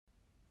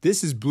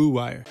This is Blue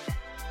Wire.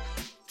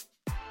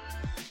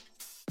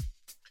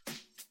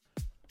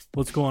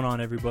 What's going on,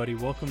 everybody?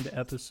 Welcome to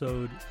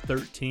episode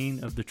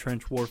 13 of the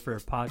Trench Warfare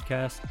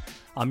Podcast.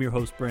 I'm your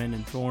host,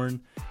 Brandon Thorne,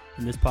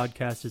 and this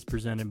podcast is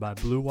presented by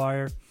Blue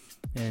Wire.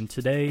 And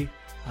today,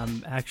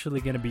 I'm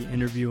actually going to be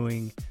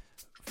interviewing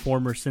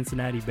former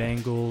Cincinnati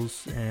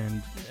Bengals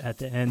and at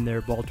the end there,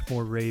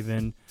 Baltimore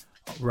Raven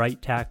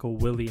right tackle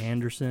Willie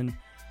Anderson,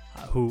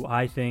 who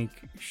I think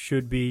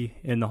should be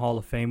in the Hall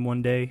of Fame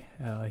one day.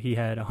 He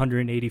had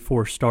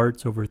 184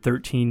 starts over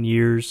 13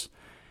 years.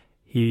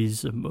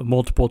 He's a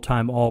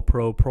multiple-time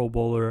All-Pro, Pro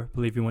Bowler. I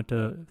believe he went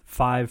to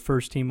 5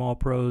 first-team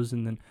All-Pros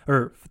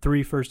or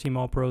 3 first-team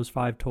All-Pros,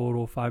 5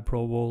 total, 5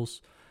 Pro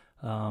Bowls.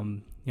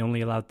 He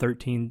only allowed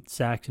 13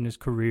 sacks in his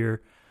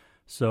career.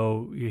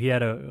 So he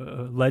had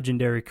a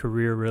legendary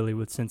career, really,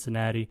 with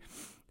Cincinnati.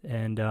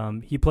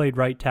 And he played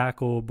right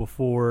tackle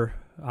before.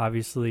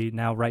 Obviously,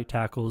 now right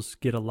tackles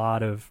get a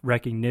lot of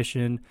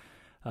recognition,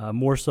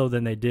 more so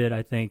than they did,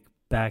 I think,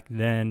 back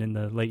then in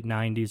the late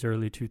 90s,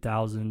 early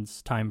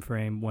 2000s time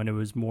frame, when it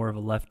was more of a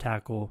left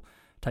tackle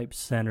type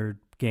centered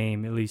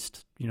game, at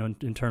least,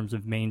 in terms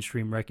of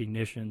mainstream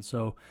recognition.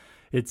 So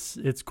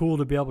it's cool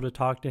to be able to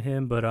talk to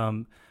him. But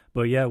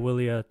yeah,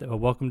 Willie,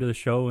 welcome to the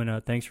show,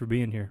 and thanks for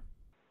being here.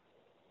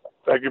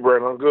 Thank you,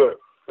 Brandon. I'm good.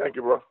 Thank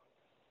you, bro.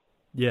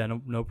 Yeah,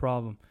 no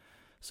problem.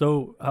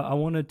 So I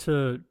wanted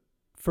to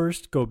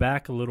first go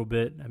back a little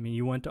bit. I mean,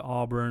 you went to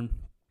Auburn,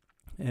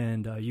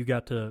 and you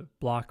got to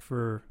block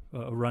for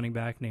a running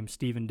back named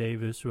Stephen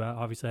Davis, who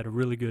obviously had a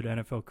really good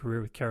NFL career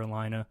with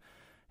Carolina,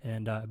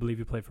 and I believe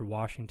he played for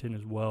Washington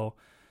as well.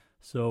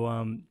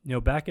 So,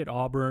 back at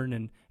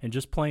Auburn and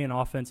just playing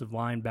offensive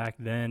line back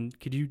then,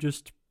 could you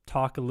just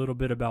talk a little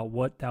bit about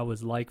what that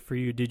was like for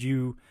you? Did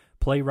you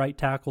play right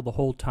tackle the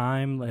whole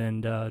time,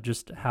 and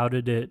just how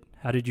did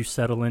you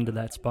settle into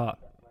that spot?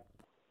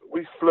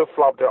 We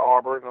flip-flopped at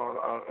Auburn.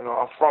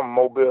 I'm from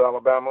Mobile,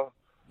 Alabama.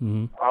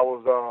 Mm-hmm. I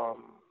was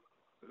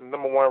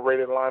number 1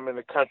 rated lineman in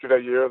the country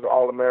that year, the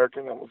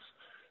All-American. I was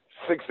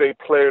 6A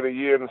Player of the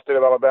Year in the state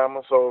of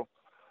Alabama. So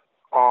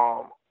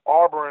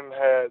Auburn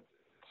had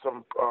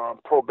some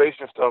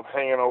probation stuff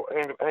hanging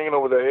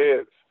over their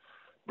heads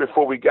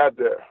before we got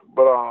there.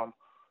 But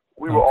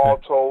we were all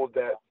told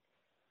that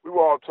it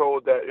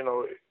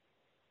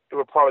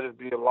would probably just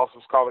be a loss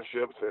of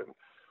scholarships and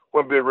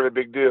wouldn't be a really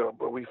big deal.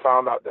 But we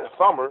found out that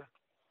summer,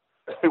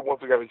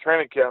 once we got to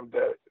training camp,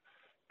 that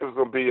it was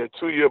going to be a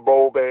 2-year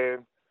bowl ban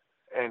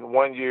and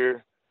 1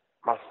 year,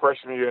 my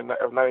freshman year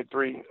of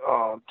 '93,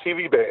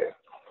 TV ban.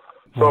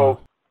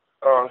 So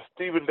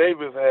Stephen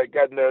Davis had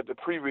gotten there the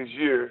previous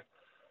year.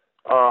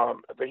 I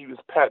think he was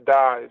Pat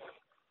Dye's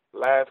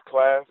last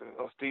class,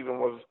 and Stephen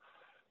was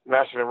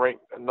nationally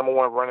ranked number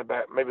 1 running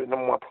back, maybe the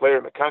number 1 player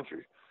in the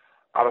country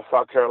out of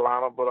South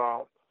Carolina. But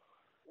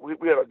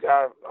we had a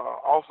guy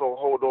also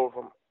hold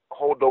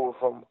over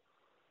from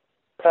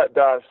Pat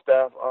Dye's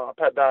staff,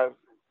 Pat Dye's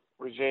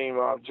regime,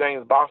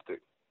 James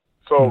Bostic.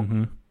 So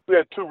we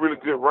had 2 really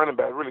good running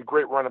backs, really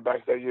great running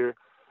backs that year.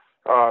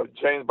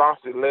 James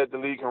Bostic led the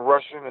league in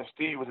rushing, and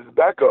Steve was his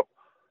backup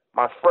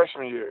my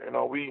freshman year.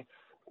 We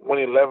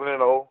went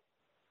 11-0.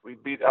 We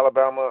beat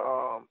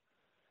Alabama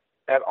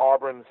at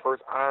Auburn, the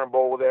first Iron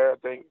Bowl there, I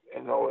think,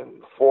 in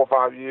 4 or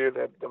 5 years.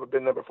 I'd never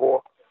been there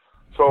before.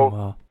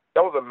 So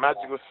that was a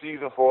magical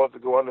season for us to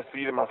go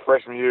undefeated my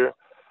freshman year.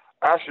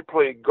 I actually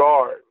played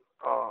guard.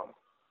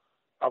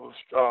 I was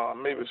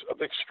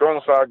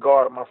strong side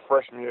guard my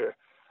freshman year.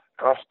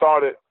 And I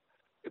started,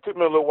 it took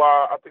me a little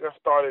while. I think I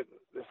started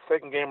the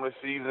second game of the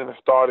season and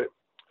started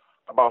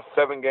about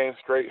 7 games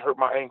straight, hurt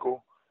my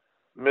ankle,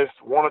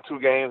 missed 1 or 2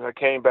 games. I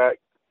came back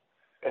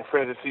and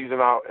finished the season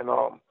out. And,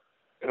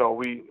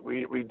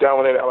 we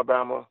dominated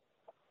Alabama,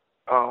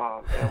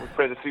 and we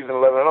finished the season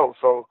 11-0.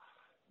 So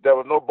there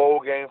was no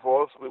bowl game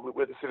for us. We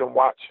had to sit and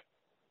watch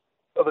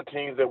other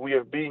teams that we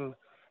have beaten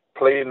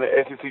play in the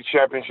SEC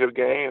championship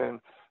game and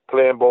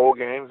play in bowl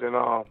games. And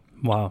that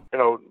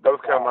was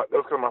kind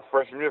of my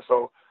freshman year.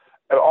 So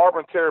at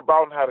Auburn, Terry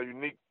Bowden had a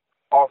unique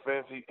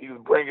offense. He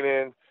was bringing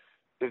in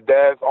his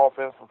dad's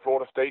offense from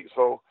Florida State,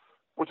 so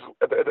which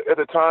at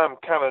the time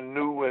kind of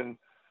new, and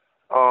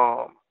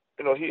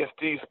he and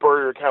Steve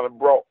Spurrier kind of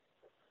brought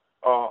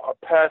a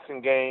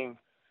passing game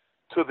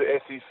to the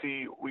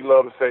SEC, we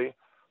love to say,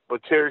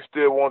 but Terry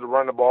still wanted to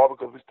run the ball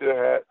because we still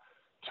had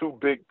 2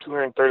 big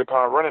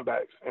 230-pound running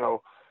backs,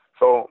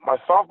 So my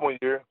sophomore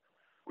year,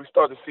 we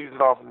started the season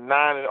off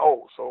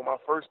 9-0. So my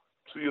first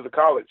 2 years of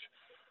college,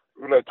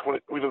 we were like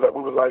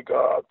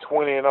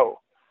 20-0.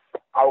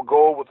 Our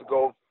goal was to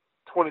go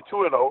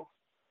 22-0,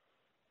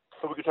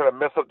 so we could try to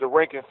mess up the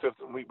ranking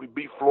system. We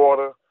beat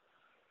Florida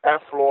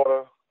at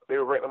Florida. They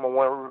were ranked number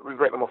 1. We were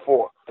ranked number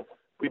 4.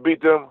 We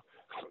beat them.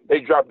 They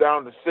dropped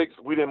down to 6.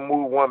 We didn't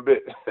move one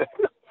bit.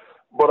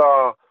 But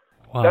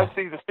that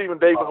season, Stephen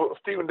Davis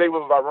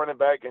was our running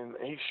back, and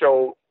he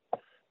showed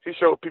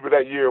people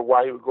that year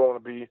why he was going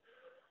to be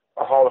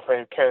a Hall of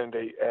Fame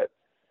candidate at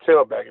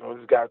tailback.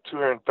 This guy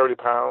 230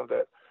 pounds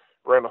that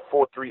ran a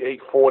 4.38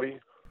 40,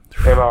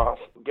 and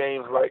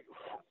games like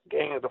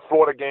the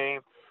Florida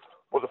game,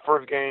 was the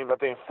first game, I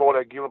think,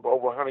 Florida gave up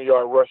over a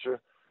 100-yard rusher.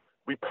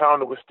 We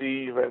pounded with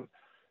Steve and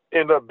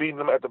ended up beating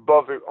them at the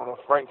buzzer on a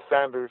Frank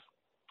Sanders,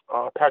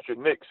 Patrick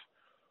Nix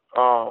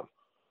throw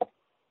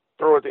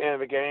at the end of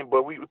the game.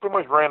 But we pretty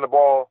much ran the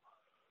ball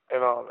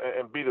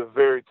and beat a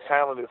very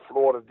talented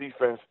Florida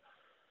defense.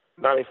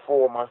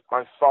 94,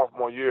 my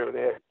sophomore year,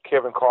 they had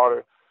Kevin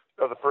Carter.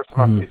 That was the first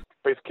time I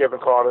faced Kevin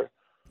Carter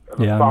as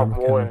a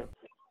sophomore. And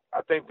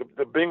I think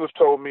the Bengals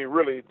told me,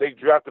 really, they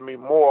drafted me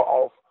more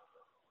off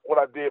what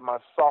I did my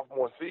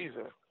sophomore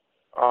season.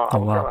 I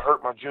was kind of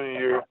hurt my junior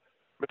year,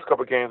 missed a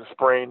couple of games of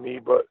sprained knee,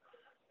 but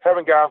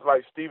having guys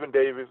like Stephen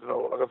Davis,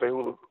 like I say,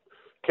 who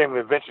came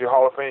eventually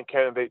Hall of Fame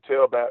candidate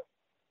tailback,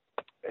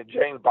 and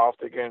James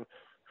Bostic, and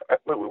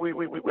we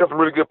have some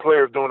really good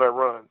players doing that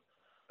run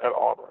at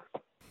Auburn.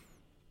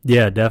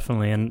 Yeah,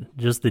 definitely, and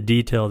just the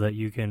detail that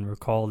you can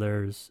recall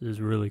there is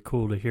really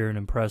cool to hear and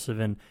impressive.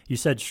 And you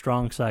said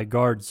strong side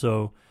guard,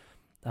 so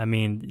I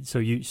mean, so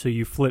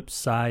you flipped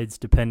sides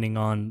depending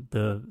on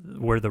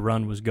where the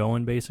run was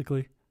going,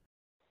 basically.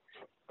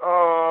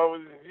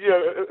 Yeah,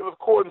 it was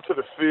according to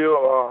the field.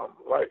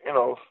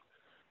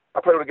 I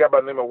played with a guy by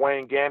the name of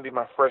Wayne Gandy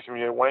my freshman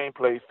year. Wayne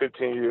played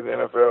 15 years in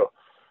the NFL.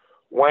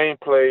 Wayne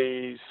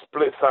plays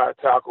split side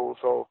tackle,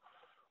 so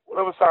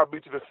whatever side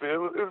beat you to the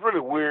field, it was really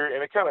weird,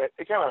 and it kind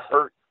of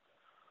hurt.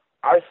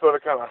 I felt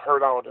it kind of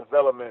hurt our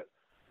development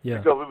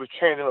because we were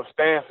changing up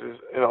stances.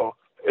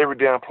 Every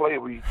damn play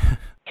we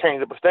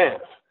changed up a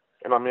stance.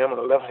 I'm in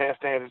the left hand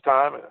stance this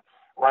time and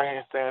right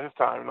hand stance this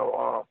time.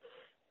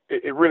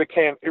 It really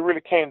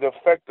came to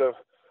affect us.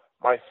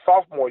 My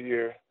sophomore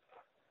year,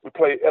 we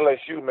played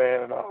LSU,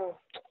 man, and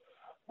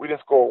we didn't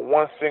score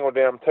one single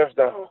damn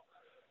touchdown,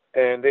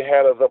 and they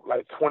had us up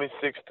like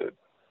 26 to.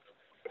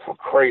 So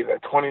crazy,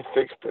 like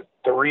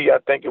 26-3, I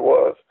think it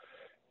was,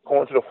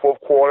 going to the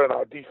fourth quarter, and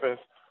our defense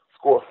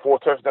scored 4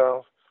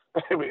 touchdowns.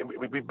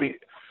 we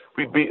beat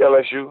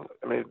LSU.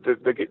 I mean,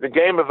 the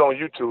game is on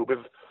YouTube.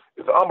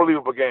 It's an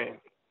unbelievable game.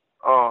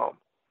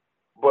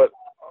 But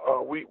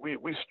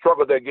we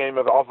struggled that game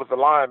as an offensive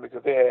line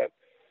because they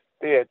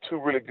had 2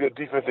 really good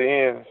defensive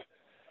ends.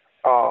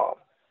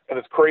 And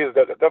it's crazy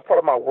that's part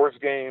of my worst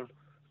game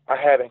I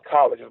had in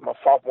college. It was my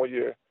sophomore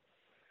year.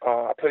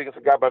 I played against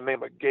a guy by the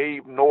name of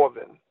Gabe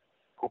Northern,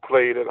 who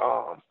played at,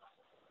 I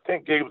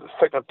think Gabe was the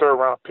second or third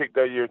round pick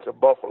that year to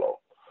Buffalo.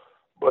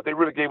 But they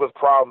really gave us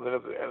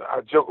problems, and I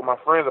joke with my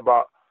friends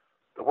about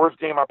the worst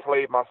game I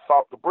played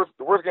the worst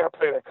game I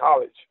played in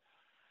college.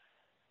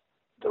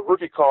 The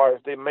rookie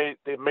cards, they made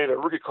a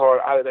rookie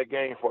card out of that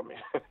game for me.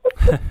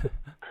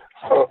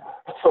 so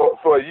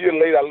a year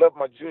later, I left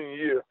my junior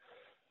year.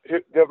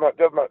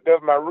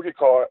 There's my rookie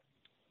card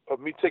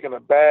of me taking a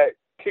bad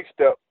kick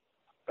step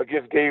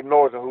against Gabe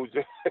Northern, who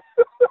just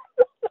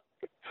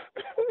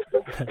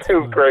it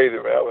was crazy,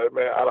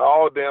 man. Out of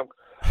all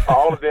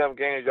the damn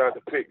games y'all had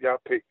to pick, y'all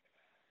picked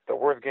the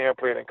worst game I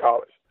played in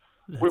college.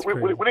 We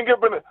didn't get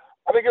up in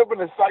I didn't get up in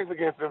the sights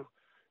against them.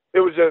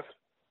 It was just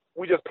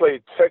we just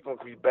played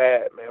technically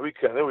bad, man. We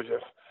couldn't. It was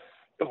just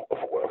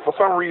for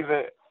some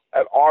reason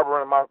at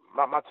Auburn,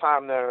 my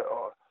time there,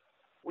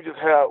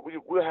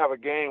 we'll have a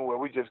game where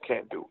we just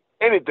can't do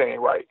anything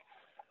right.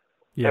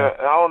 Yeah,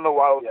 and I don't know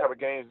why those type of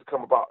games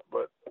come about,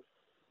 but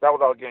that was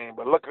our game.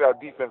 But luckily, our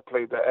defense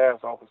played their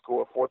ass off and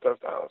scored 4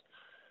 touchdowns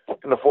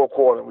in the fourth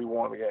quarter, and we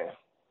won the game.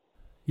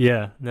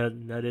 Yeah,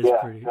 that is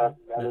pretty.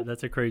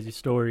 That's a crazy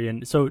story.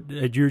 And so,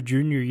 at your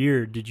junior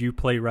year, did you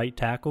play right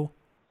tackle?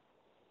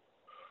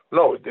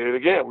 No, we did it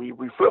again. We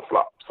flip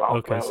flopped. So I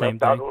was playing left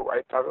tackle,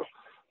 right tackle,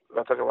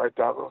 left tackle, right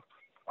tackle.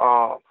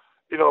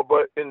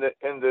 But in the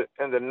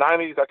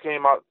 90s, I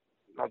came out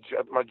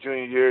my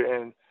junior year,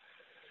 and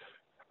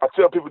I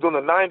tell people during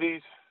the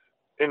 90s,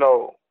 it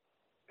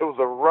was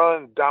a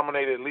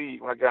run-dominated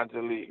league when I got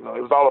into the league. It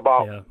was all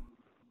about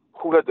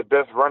who had the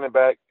best running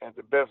back and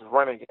the best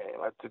running game.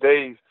 Like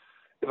today's,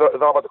 it's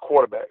all about the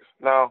quarterbacks.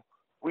 Now,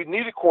 we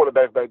needed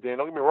quarterbacks back then.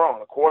 Don't get me wrong.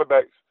 The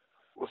quarterbacks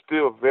were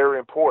still very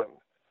important.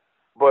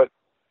 But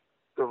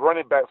the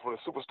running backs were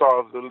the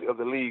superstars of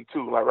the league,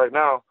 too. Like right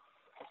now,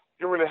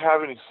 you don't really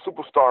have any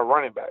superstar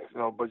running backs,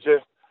 but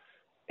just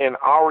in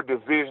our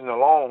division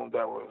alone,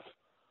 that was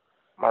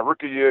my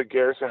rookie year,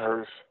 Garrison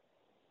Hurst.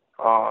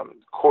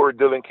 Corey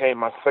Dillon came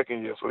my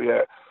second year. So we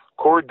had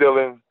Corey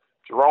Dillon,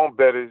 Jerome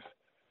Bettis,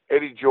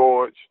 Eddie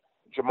George,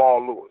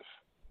 Jamal Lewis.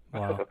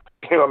 Wow.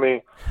 You know what I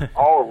mean?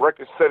 All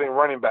record-setting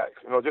running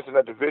backs, just in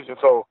that division.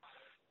 So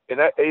in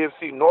that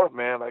AFC North,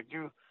 man, like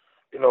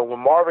when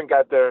Marvin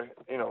got there,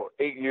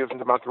 8 years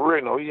into my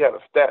career, he had a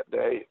stat that,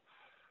 hey,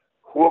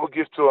 whoever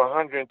gets to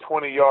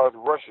 120 yards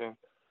rushing is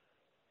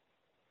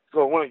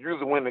going to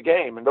usually win the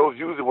game. And those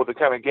usually were the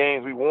kind of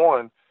games we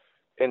won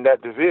in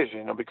that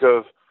division,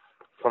 because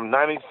from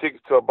 96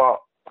 to about,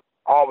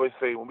 I always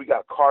say, when we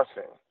got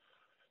Carson,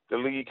 the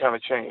league kind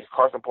of changed.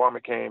 Carson Palmer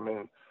came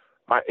in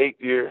my 8th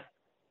year,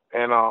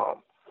 and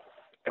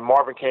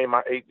Marvin came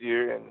my 8th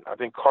year, and I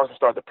think Carson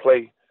started to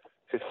play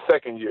his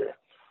 2nd year.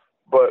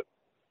 But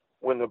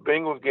when the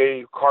Bengals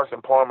gave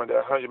Carson Palmer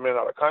that $100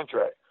 million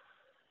contract,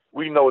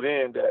 we know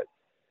then that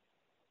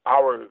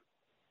our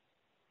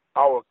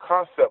our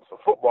concepts of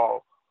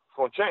football is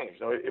going to change.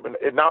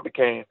 It now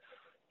became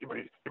you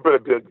better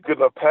be a good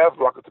enough pass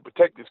blocker to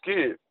protect this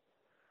kid.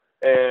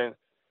 And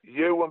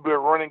yeah, it wouldn't be a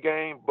running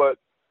game, but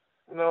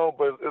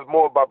it's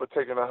more about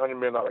protecting a $100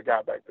 million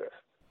guy back there.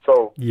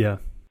 So yeah,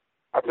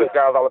 I tell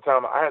guys all the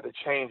time, I had to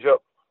change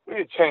up. We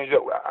had to change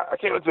up. I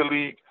came into the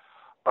league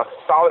a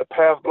solid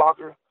pass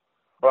blocker,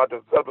 but I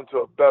developed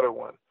into a better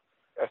one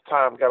as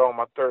time got on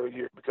my third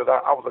year because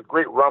I was a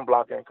great run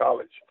blocker in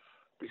college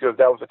because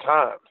that was the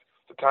times.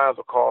 The times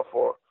were called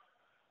for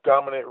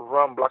dominant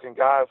run blocking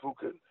guys who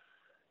could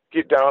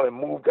get down and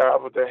move guys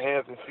with their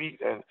hands and feet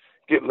and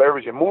get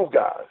leverage and move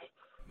guys.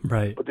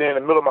 Right. But then in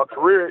the middle of my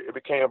career, it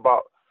became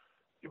about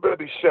you better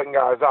be shutting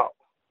guys out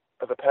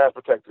as a pass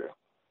protector,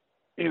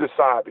 either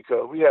side,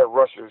 because we had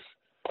rushers,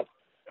 like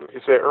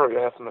you said earlier,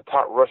 I had some of the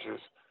top rushers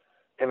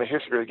in the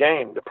history of the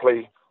game to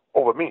play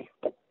over me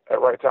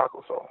at right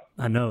tackle. So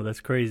I know, that's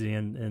crazy,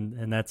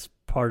 and that's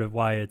part of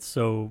why it's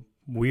so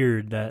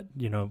weird that,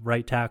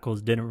 right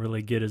tackles didn't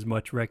really get as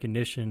much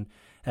recognition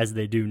as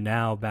they do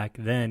now back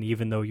then,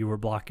 even though you were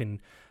blocking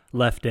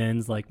left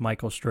ends like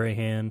Michael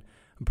Strahan.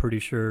 I'm pretty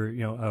sure,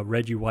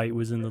 Reggie White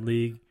was in the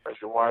league.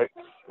 Reggie White,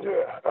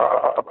 yeah.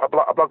 I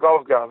block all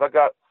those guys.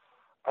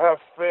 I have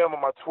film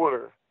on my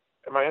Twitter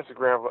and my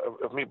Instagram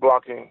of me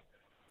blocking.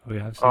 Oh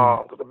yeah, I've seen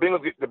that. The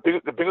Bengals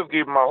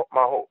gave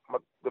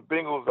the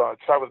Bengals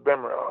Travis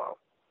Bemer,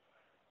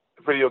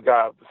 video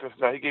guy of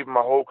Cincinnati. He gave me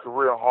my whole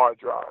career on hard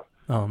drive.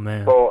 Oh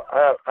man. So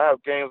I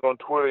have games on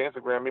Twitter and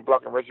Instagram, me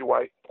blocking Reggie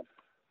White.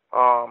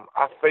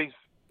 I faced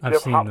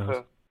Jeff Hobson.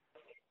 Those.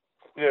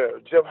 Yeah,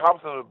 Jeff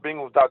Hobson of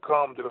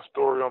Bengals.com did a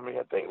story on me,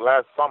 I think,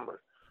 last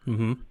summer.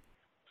 Mm-hmm.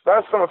 So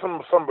that's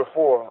some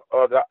before.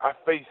 That I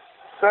faced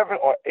 7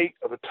 or 8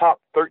 of the top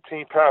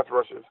 13 pass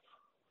rushers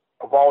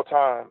of all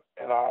time,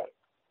 and I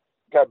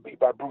got beat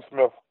by Bruce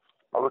Smith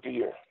my rookie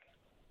year.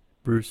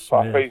 Bruce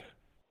Smith.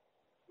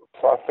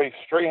 I faced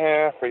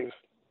Strahan, faced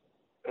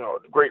the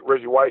great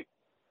Reggie White,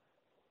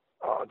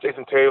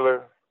 Jason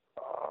Taylor,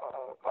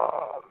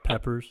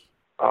 Peppers,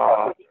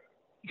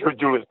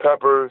 Julius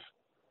Peppers,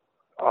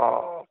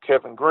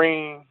 Kevin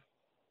Green,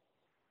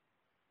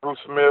 Bruce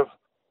Smith.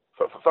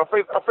 So I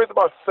faced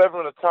about 7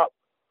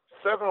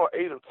 or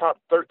 8 of the top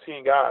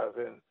 13 guys,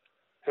 and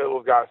hell,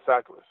 those guys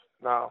sackless.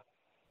 Now,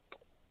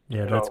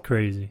 yeah, that's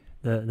crazy.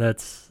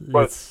 That's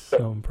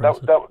so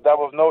impressive. That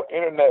was no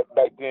internet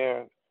back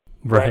then,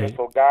 Brandon, right?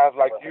 So guys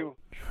like you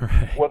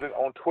right. wasn't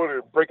on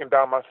Twitter breaking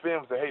down my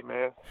film. Say, hey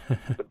man,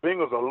 the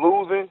Bengals are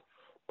losing,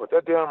 but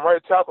that damn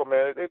right tackle,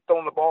 man, they've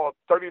thrown the ball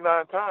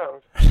 39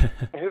 times,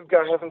 and his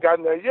guy hasn't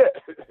gotten there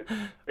yet.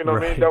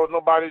 What I mean? There was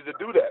nobody to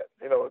do that.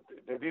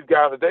 These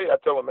guys today, I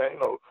tell them, man,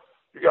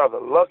 you guys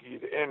are lucky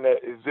the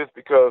internet exists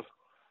because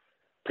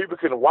people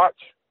can watch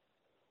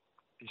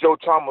Joe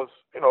Thomas.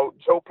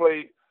 Joe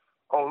played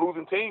on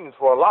losing teams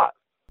for a lot,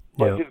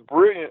 but his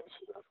brilliance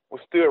was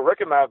still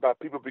recognized by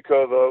people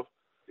because of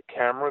the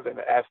cameras and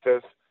the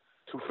access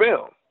to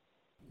film.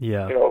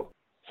 Yeah.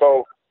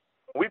 So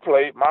we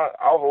played.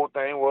 Our whole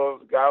thing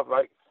was guys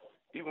like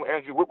even when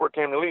Andrew Whitworth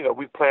came to the league.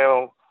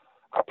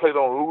 I played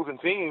on losing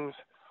teams,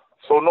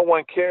 so no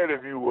one cared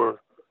if you were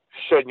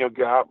shutting your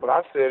guy out. But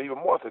I said even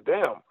more. I said,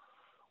 damn,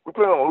 we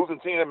play on a losing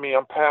team. I mean,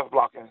 I'm pass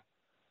blocking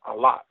a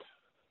lot.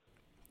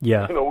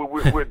 Yeah.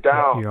 We're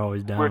down. You're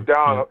always down. We're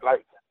down. Yeah.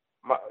 Like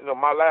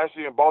my last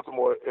year in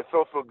Baltimore, it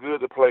felt so good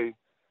to play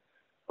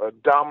a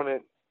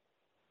dominant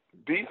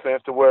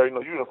defense to where, you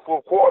in the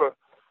fourth quarter,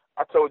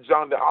 I told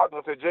John DeOtten,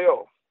 I said,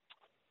 J.O.,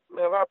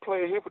 man, if I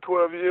played here for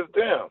 12 years,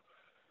 damn,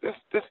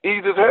 this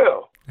easy as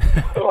hell.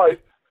 I'm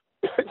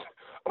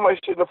like,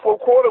 shit, in the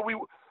fourth quarter,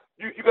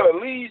 you got a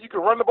lead, you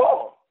can run the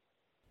ball.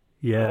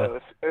 Yeah.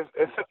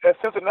 At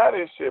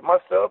Cincinnati and shit,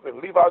 myself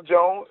and Levi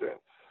Jones and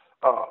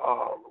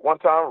one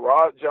time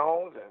Rod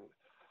Jones and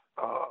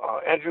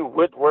Andrew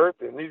Whitworth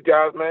and these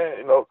guys,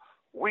 man,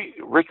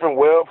 Richmond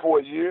Webb for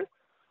a year.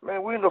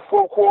 Man, we in the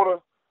fourth quarter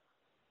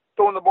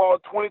throwing the ball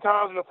 20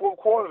 times in the fourth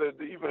quarter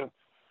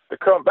to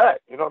come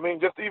back.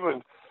 Just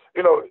even,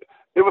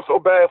 it was so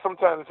bad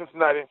sometimes in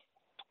Cincinnati,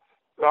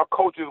 our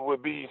coaches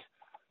would be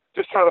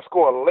just trying to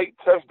score a late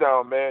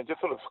touchdown, man,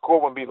 just so the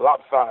score wouldn't be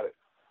lopsided.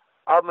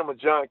 I remember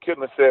John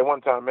Kidner said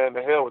one time, man,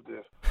 the hell with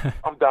this.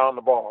 I'm down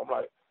the ball. I'm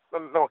like,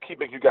 no, keep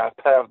making you guys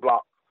pass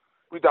block.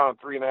 We down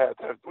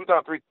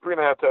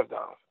 3.5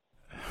 touchdowns.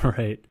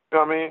 Right. You know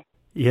what I mean?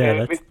 Yeah,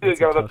 and we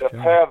still got up there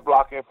pass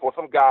blocking for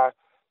some guy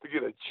to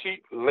get a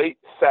cheap late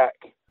sack.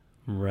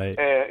 Right.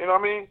 And you know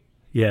what I mean?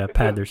 Yeah,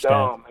 pad their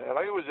stats. Man.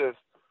 Like it was just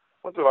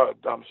went through a lot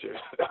of dumb shit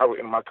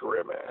in my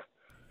career, man.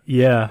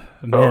 Yeah,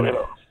 man.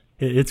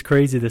 It's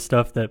crazy the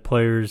stuff that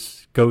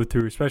players go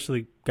through,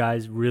 especially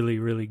guys really,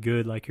 really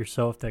good like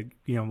yourself. That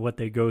what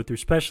they go through,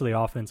 especially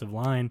offensive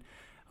line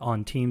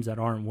on teams that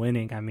aren't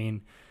winning. I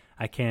mean,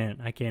 I can't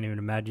even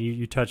imagine.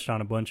 You touched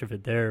on a bunch of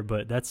it there,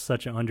 but that's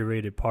such an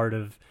underrated part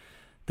of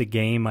the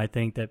game, I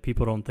think, that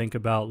people don't think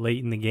about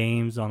late in the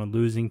games on a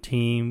losing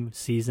team,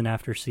 season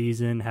after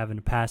season, having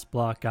to pass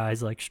block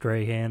guys like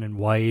Strahan and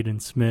White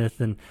and Smith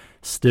and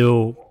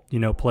still,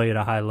 play at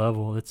a high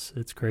level.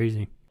 It's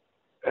crazy.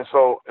 And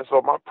so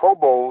my Pro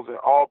Bowls and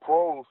all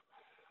pros.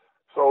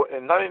 So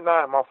in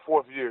 '99, my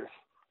fourth year.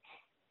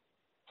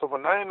 So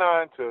from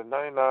 '99 to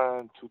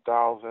 '99,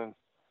 2000,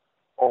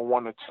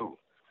 01 to 2.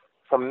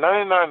 From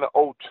 '99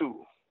 to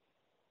 '02.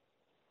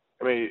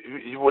 I mean,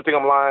 you would think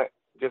I'm lying.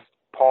 Just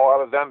Paul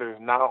Alexander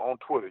is now on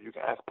Twitter. You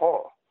can ask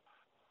Paul.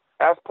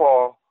 Ask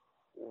Paul,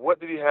 what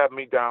did he have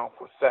me down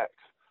for sacks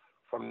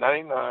from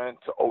 '99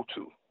 to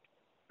 '02?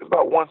 It's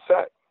about one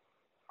sack.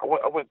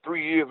 I went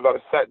 3 years without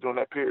a sack during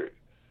that period.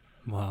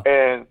 Wow.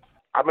 And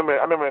I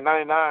remember in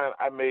 '99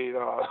 I made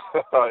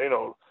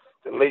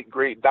the late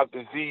great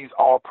Dr. Z's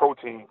All Pro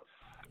team.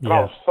 And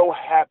I was so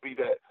happy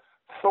that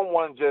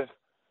someone just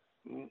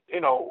I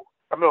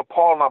remember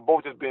Paul and I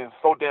both just being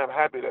so damn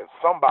happy that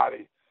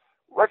somebody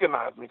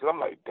recognized me, because I'm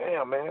like,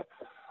 damn, man,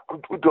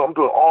 I'm doing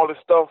all this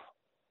stuff,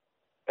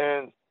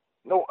 and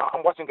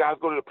I'm watching guys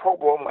go to the Pro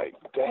Bowl. I'm like,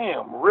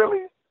 damn,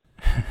 really?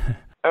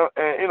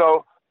 and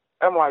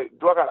I'm like,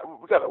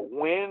 we got to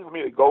win for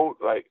me to go?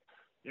 Like,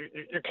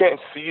 you can't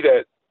see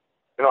that.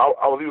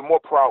 I was even more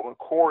proud when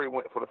Corey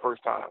went for the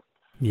first time.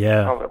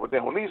 Yeah. I was like, well,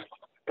 then at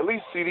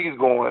least see these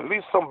going. At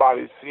least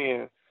somebody's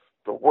seeing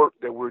the work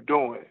that we're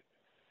doing.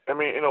 I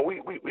mean,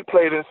 we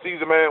played in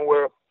season, man,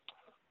 where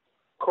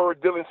Corey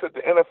Dillon set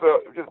the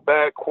NFL, just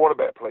bad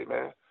quarterback play,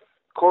 man.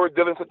 Corey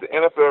Dillon set the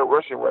NFL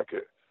rushing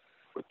record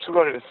with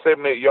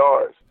 278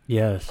 yards.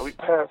 Yes. And we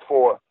passed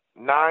for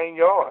 9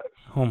 yards.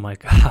 Oh, my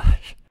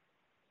gosh.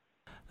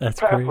 That's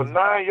crazy. We passed for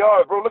 9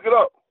 yards, bro. Look it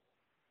up.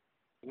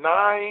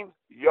 9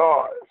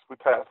 yards we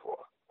passed for.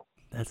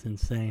 That's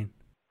insane.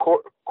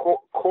 Corey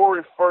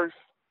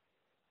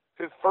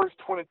his first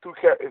 22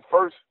 carries,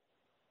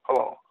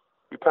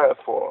 we passed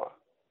for,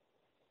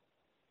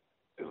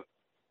 is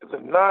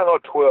it 9 or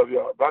 12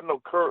 yards? But I know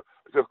because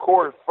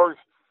Corey's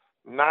first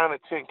 9 or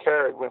 10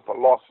 carries went for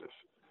losses.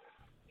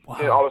 Wow.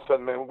 And all of a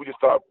sudden, man, we just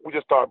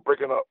started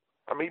breaking up.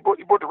 I mean, he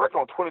broke the record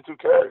on 22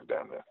 carries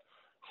down there.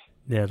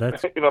 Yeah,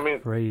 that's you know what I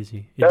mean?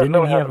 Crazy. That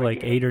Didn't he have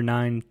like again. 8,000 or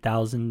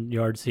 9,000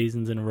 yard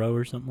seasons in a row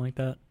or something like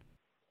that?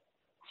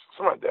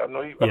 Something like that. I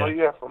know he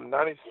had from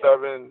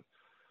 97,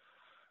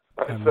 98,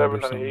 like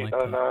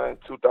 99,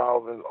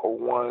 2000,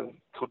 01,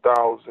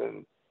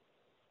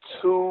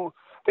 2002. I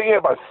think he had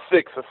about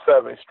 6 or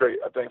 7 straight,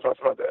 I think,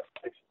 something like that.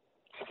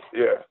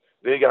 Yeah.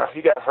 Then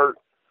he got hurt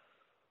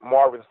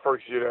Marvin's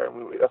first year there,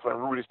 and that's when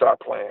Rudy started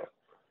playing.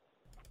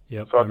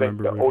 Yep, so I think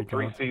the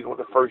 03 season was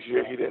the first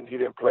year he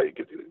didn't play,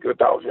 get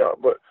 1,000 yards.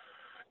 But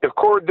if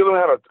Corey Dillon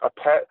had a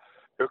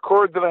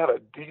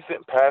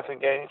decent passing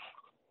game,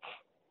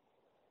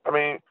 I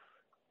mean,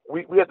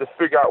 we had to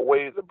figure out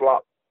ways to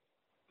block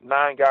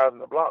 9 guys in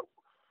the block.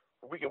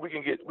 We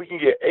can get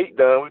 8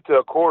 done. We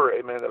tell Corey,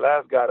 hey man, the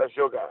last guy, that's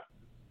your guy.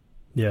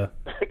 Yeah.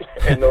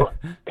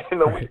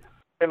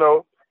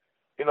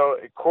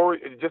 Corey,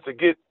 just to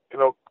get,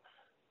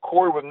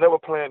 Corey was never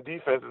playing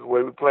defense the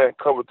way we playing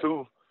cover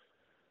 2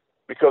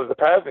 because of the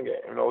passing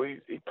game.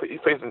 He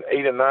faced an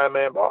 8 and 9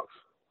 man box.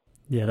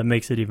 Yeah, that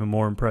makes it even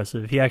more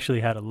impressive. He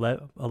actually had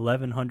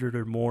 1,100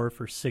 or more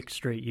for 6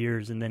 straight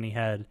years, and then he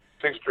had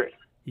 6 straight.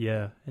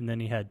 Yeah, and then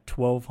he had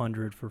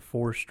 1,200 for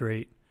 4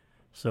 straight.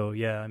 So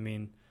yeah, I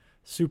mean,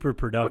 super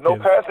productive. But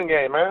no passing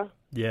game, man.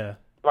 Yeah,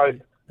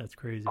 like that's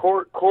crazy.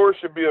 Corey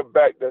should be a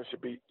back that should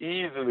be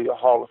easily a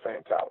Hall of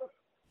Fame talent.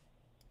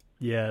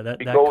 Yeah,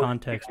 that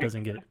context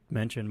doesn't get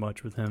mentioned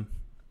much with him.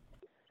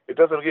 It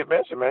doesn't get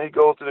mentioned, man. He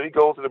goes to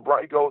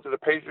the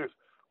Patriots,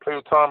 plays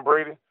with Tom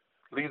Brady,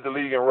 leads the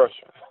league in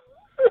rushing.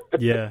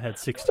 Yeah, had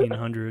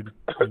 1,600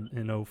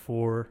 in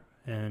 04,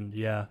 and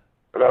yeah.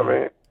 You know what I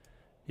mean?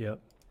 Yep.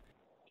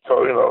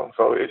 So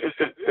it's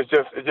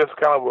just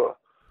kind of a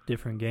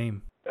different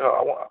game.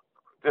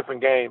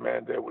 Different game,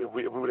 man. That we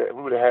would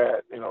have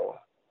had,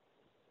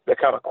 that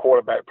kind of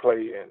quarterback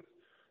play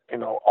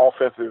and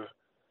offensive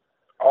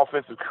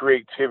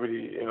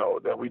creativity,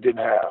 that we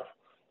didn't have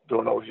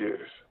during those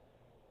years.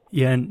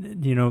 Yeah,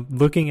 and,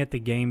 looking at the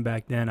game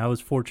back then, I was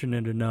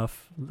fortunate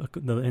enough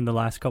in the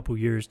last couple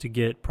years to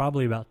get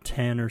probably about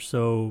 10 or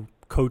so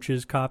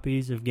coaches'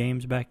 copies of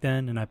games back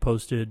then, and I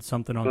posted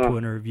something on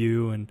Twitter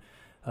review and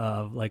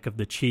of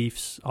the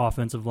Chiefs'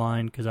 offensive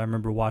line, because I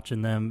remember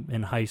watching them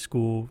in high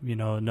school,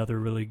 another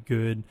really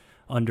good,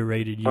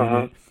 underrated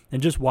unit.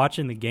 And just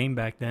watching the game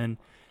back then,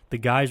 the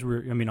guys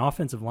were,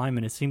 offensive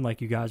linemen, it seemed like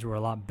you guys were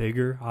a lot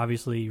bigger.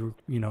 Obviously, guys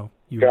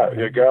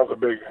are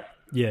bigger.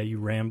 Yeah, you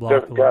ran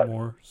block a lot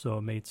more, so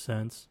it made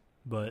sense.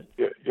 But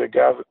yeah,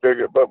 guys are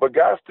bigger. But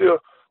guys still,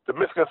 the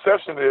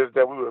misconception is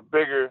that we were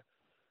bigger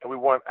and we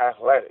weren't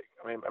athletic.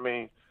 I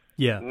mean,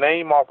 yeah.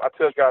 Name off. I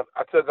tell guys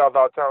all the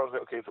time. I say,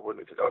 okay, so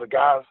the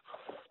guys,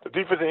 the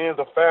defensive ends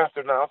are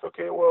faster now. It's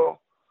okay. Well,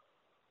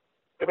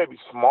 they may be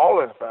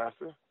smaller and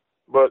faster,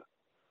 but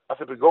I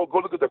said, but go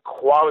look at the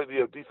quality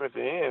of defensive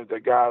ends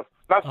that guys.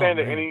 Not saying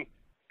that any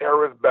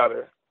era is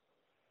better.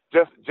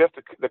 Just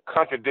to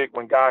contradict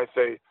when guys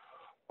say,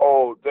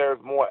 "Oh,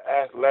 there's more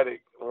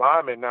athletic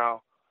linemen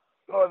now."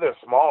 No, they're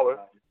smaller.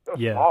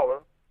 They're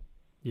smaller.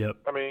 Yep.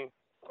 I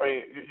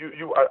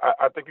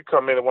think you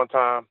come in at one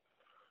time.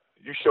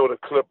 You showed a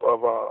clip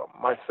of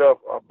myself,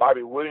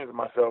 Bobby Williams, and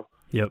myself.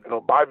 Yep.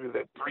 Bobby was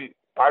at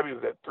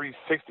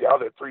 360. I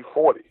was at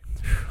 340.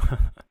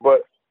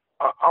 But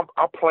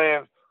I'm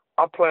playing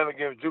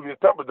against Julius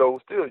Pepper, though.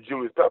 Still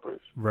Julius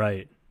Peppers.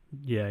 Right.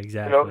 Yeah,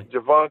 exactly.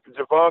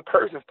 Javon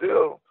Curse is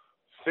still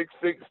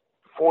 6'6",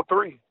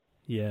 4'3".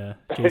 Yeah,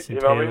 Jason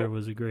Taylor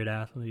was a great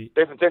athlete.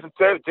 Jason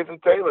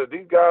Taylor.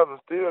 These guys are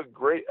still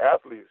great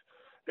athletes.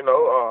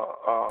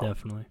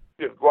 Definitely.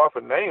 Just go off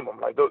and name them.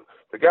 Like the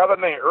guys I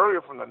named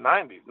earlier from the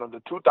 90s.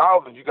 The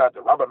 2000s, you got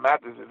the Robert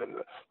Mathises and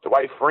the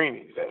Dwight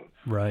Freeney's and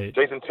right.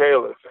 Jason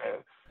Taylors,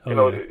 and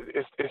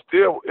it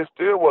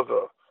still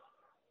was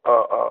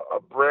a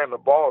brand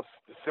of balls.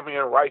 The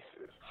Simeon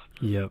Rices.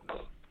 Yep.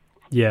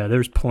 Yeah,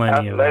 there's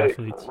plenty of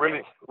athletes.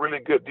 Really, really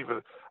good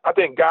defense. I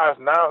think guys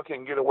now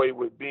can get away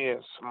with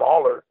being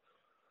smaller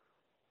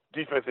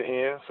defensive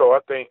ends. So I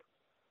think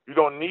you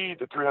don't need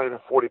the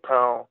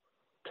 340-pound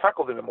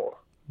tackles anymore.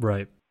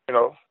 Right.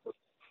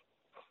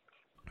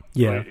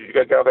 Yeah. You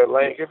got guys that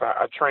Lane.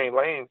 I trained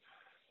Lane,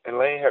 and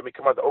Lane had me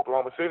come out to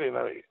Oklahoma City, and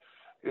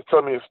he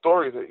told me a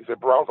story. He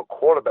said, "Bro, I was a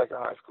quarterback in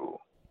high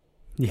school."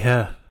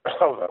 Yeah.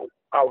 I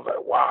was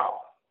like,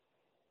 wow.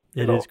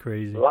 It is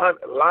crazy.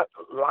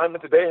 Linemen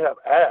today have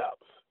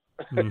abs.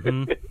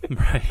 Mm-hmm.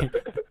 Right.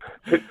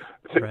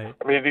 Right.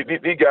 I mean,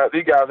 these guys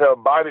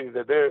have bodies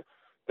that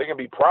they can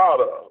be proud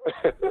of.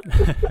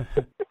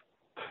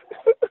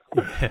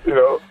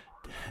 Yeah.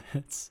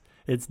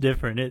 It's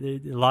different. A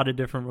lot of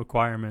different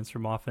requirements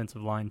from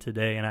offensive line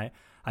today. And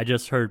I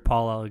just heard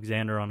Paul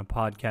Alexander on a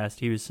podcast.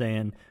 He was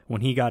saying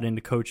when he got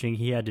into coaching,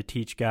 he had to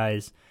teach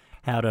guys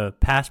how to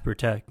pass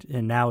protect,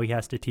 and now he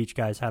has to teach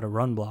guys how to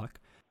run block.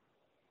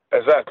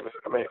 Exactly.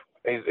 I mean,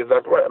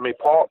 exactly right. I mean,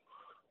 Paul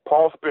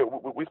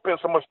we spent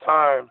so much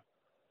time.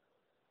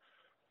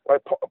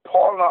 Like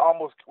Paul and I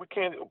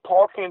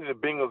Paul came to the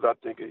Bengals, I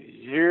think, 2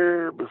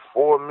 years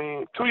before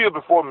me,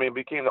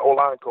 became the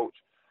O-line coach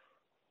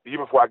the year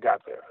before I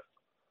got there.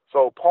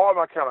 So Paul and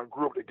I kind of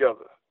grew up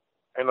together,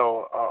 and a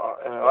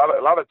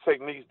lot of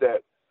techniques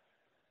that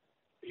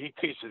he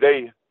teaches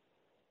today,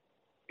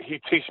 he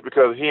teaches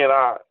because he and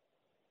I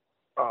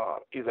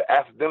either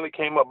accidentally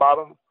came up by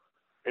them,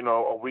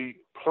 or we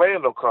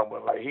planned on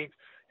coming. Like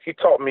he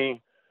taught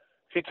me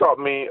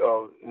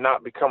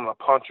not becoming a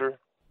puncher,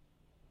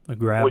 a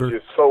grabber, which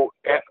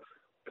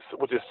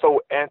is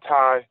so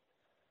anti.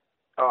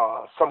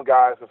 Some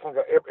guys,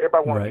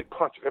 everybody want to be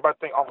punchers. Everybody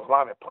think offensive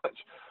linemen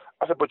punch.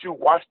 I said, but you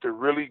watch the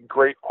really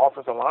great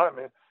offensive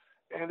linemen,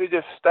 and they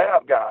just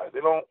stab guys. They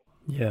don't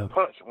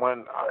punch.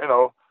 When I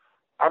know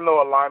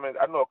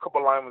a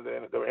couple of linemen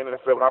that were in the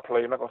NFL when I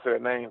played. I'm not gonna say their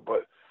names,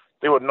 but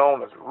they were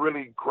known as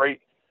really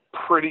great,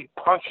 pretty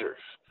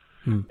punchers.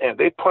 And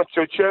they punch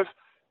your chest,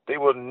 they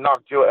will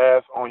knock your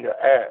ass on your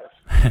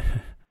ass.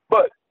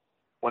 But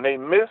when they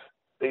miss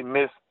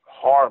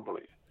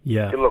horribly.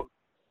 Yeah.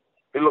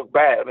 They look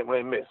bad when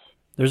they miss.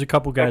 There's a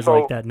couple guys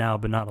like that now,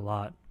 but not a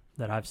lot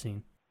that I've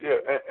seen. Yeah,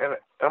 and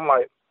I'm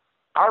like,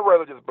 I'd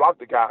rather just block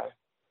the guy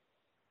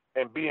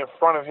and be in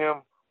front of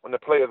him when the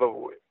play is over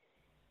with.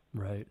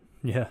 Right.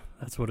 Yeah,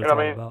 that's what it's all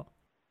about.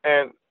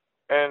 And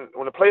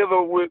when the play is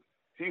over with,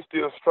 he's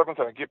still struggling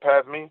to get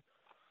past me.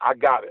 I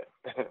got it.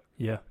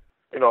 Yeah.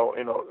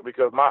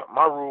 Because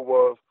my rule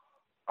was,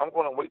 I'm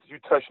going to wait till you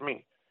touch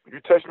me. If you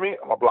touch me,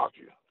 I'm going to block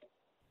you.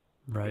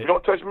 Right. If you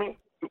don't touch me,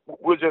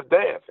 we'll just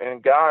dance.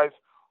 And guys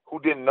who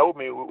didn't know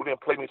me, who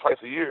didn't play me twice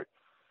a year,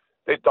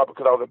 they thought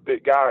because I was a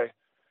big guy,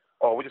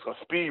 we're just going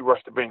to speed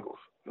rush the Bengals.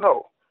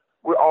 No,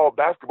 we're all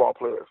basketball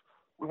players.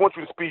 We want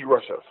you to speed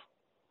rush us.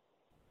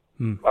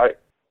 Like,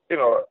 and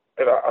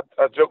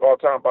I joke all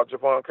the time about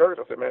Javon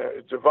Curtis. I said, man,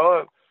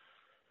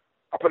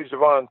 I played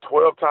Javon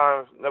 12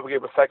 times, never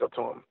gave a sack up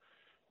to him.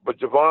 But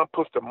Javon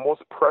puts the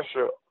most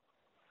pressure.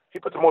 He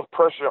put the most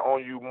pressure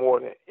on you more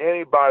than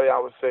anybody, I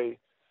would say,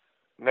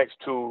 next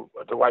to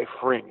Dwight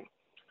Freeney.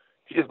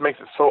 He just makes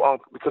it so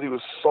because he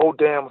was so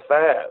damn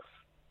fast.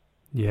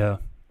 Yeah.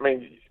 I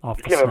mean, you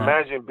can't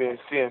imagine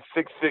seeing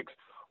 6'6",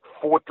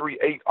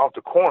 438 off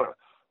the corner.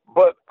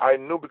 But I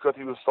knew because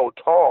he was so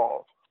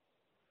tall,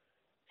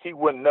 he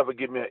would never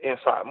give me an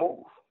inside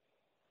move.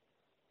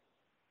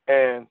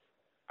 And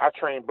I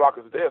trained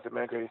blockers there. I said,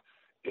 man, cause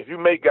if you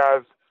make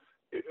guys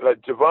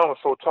like Javon was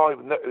so tall,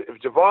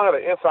 if Javon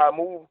had an inside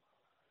move,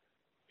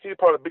 he'd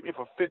probably beat me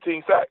for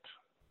 15 sacks.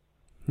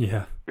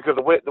 Yeah. Because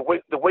the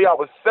way I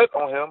was set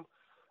on him,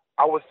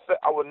 I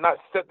would not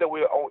set that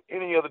way on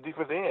any other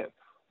defensive end,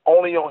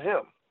 only on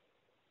him.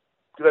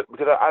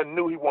 Because I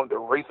knew he wanted to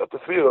race up the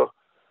field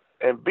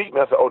and beat me.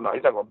 I said, oh, no,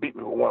 he's not going to beat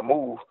me with one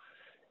move.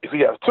 If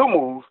he has two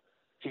moves,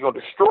 he's going to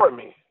destroy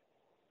me.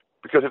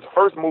 Because his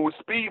first move,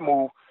 speed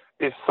move,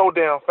 is so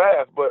damn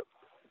fast. But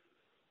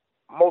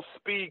most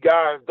speed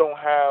guys don't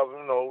have,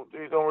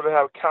 they don't really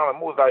have counter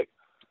moves. Like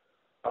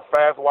a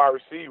fast wide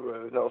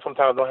receiver,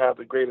 sometimes don't have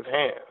the greatest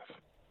hands.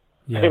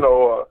 Yeah.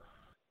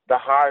 The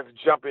highest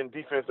jumping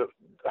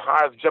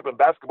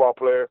basketball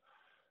player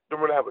don't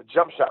really have a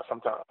jump shot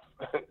sometimes.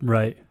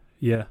 Right.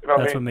 Yeah.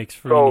 That's what makes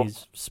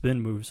Freeney's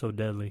spin move so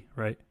deadly,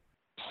 right?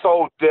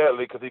 So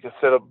deadly because he can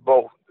set up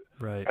both.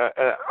 Right.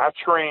 And I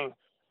train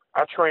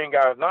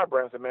guys not,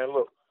 Brandon, said, man,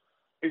 look,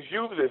 it's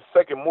usually the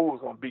second move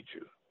is gonna beat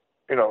you.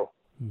 You know.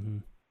 Mm-hmm.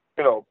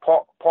 You know,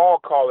 Paul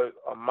called it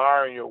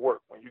admiring your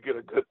work. When you get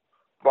a good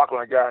block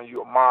on a guy and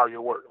you admire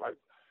your work, like,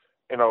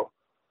 you know.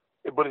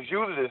 But it's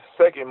usually the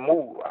second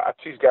move. I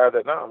teach guys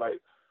that now. Like,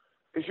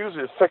 it's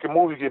usually the second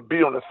move you get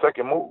beat on the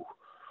second move.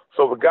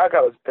 So if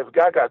a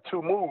guy got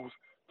two moves,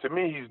 to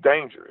me he's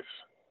dangerous.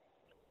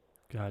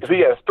 Gotcha. If he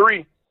has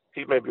three,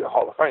 he may be a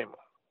Hall of Famer.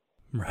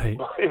 Right.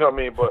 You know what I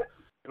mean?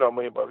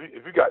 But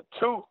if you got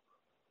two,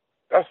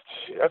 that's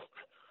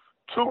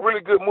two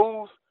really good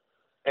moves,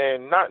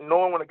 and not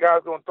knowing when the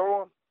guy's gonna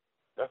throw him,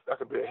 that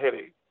could be a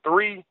headache.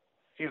 Three,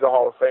 he's a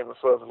Hall of Famer.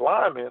 So as a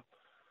lineman,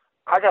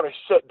 I gotta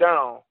shut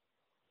down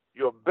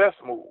your best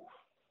move.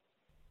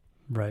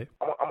 Right.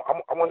 I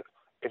want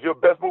if your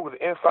best move is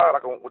inside,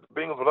 like with the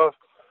Bengals with us,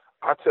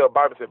 I tell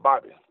Bobby,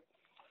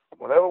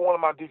 whenever one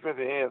of my defensive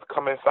ends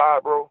come inside,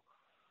 bro,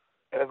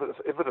 and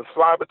if it's a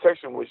slide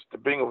protection, which the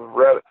Bengals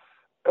rather,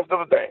 that's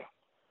another thing.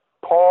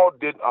 Paul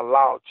didn't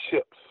allow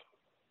chips.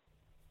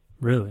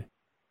 Really?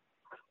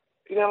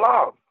 He didn't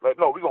allow them. Like,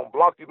 no, we're gonna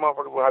block these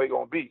motherfuckers for how they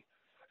gonna be.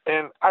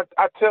 And I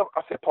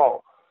said,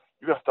 Paul,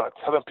 you gotta start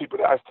telling people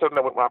that. I was telling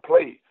them when I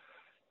played.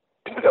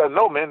 People gotta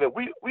know, man, that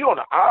we on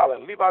the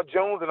island. Levi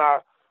Jones and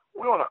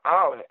we on the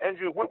island.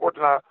 Andrew Whitworth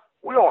and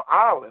we on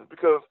island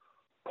because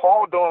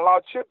Paul don't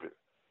allow chipping.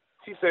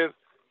 He said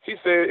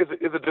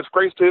it's a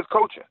disgrace to his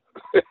coaching.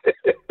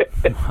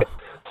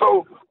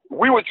 So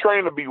we were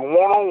trained to be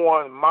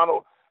one-on-one,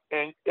 mono,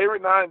 and every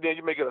now and then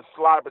you may get a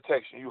slide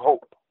protection, you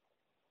hope.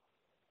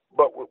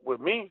 But with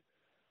me,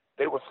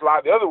 they would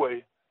slide the other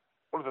way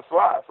when it's a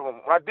slide. So when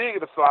I did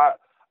get a slide,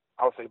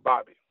 I would say,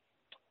 Bobby,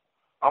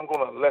 I'm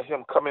going to let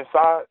him come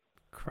inside.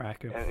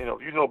 Crack him. And,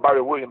 you know Bobby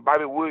Williams.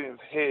 Bobby Williams'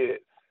 head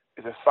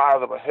is the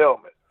size of a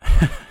helmet.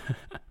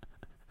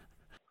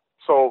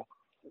 So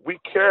we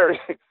carry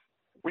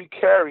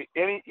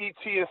any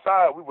ET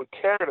inside. We would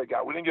carry the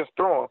guy. We didn't just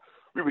throw him.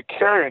 We would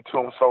carry him to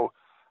him. So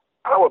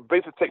I would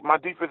basically take my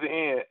defensive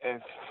end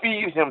and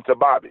feed him to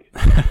Bobby.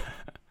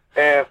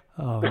 And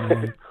oh,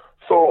 man.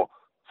 so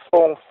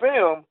on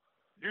film,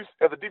 you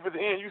as a defensive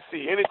end, you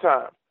see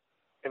anytime.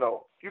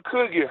 You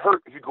could get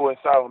hurt if you go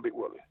inside on Big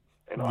Willie.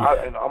 I'm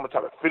gonna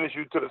try to finish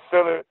you to the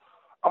center.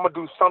 I'm gonna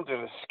do something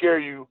to scare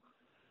you.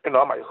 I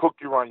might hook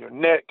you around your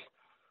neck.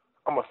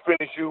 I'm gonna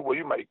finish you where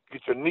you might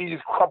get your knees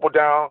crumpled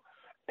down,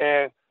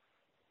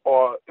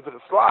 or if it's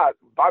a slide,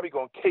 Bobby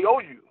gonna KO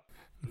you.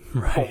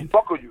 Right. Gonna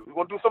buckle you.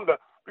 We're gonna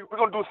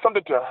do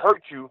something to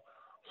hurt you,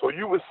 so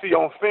you would see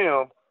on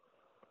film.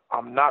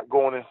 I'm not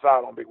going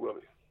inside on Big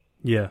Willie.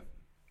 Yeah,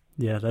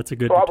 that's a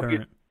good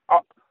deterrent.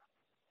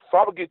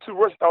 I would get two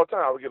rushes all the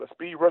time. I would get a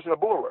speed rush and a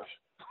bull rush.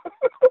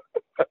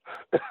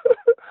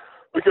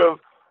 Because,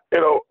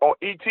 on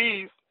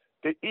ETs,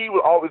 the E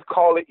would always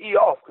call the E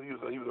off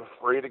because he was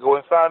afraid to go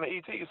inside the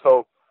ET.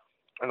 So,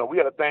 we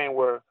had a thing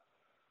where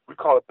we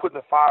call it putting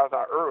the fires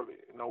out early.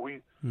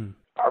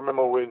 I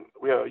remember when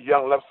we had a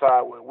young left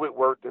side with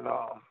Whitworth and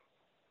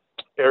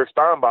Eric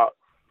Steinbach.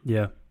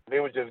 Yeah. They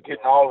were just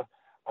getting all.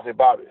 I said,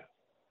 Bobby,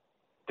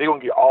 they're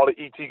gonna get all the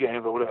ET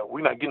games over there.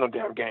 We're not getting no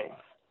damn games.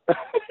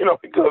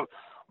 Because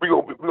we're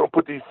gonna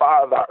put these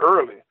fires out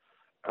early.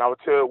 And I would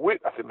tell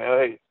Whit, I said, man,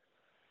 hey,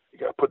 you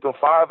gotta put them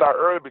fires out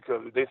early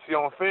because if they see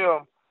on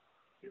film,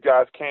 you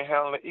guys can't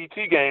handle the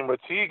ET game or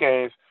T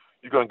games,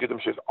 you're gonna get them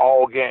shits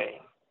all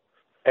game.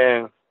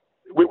 And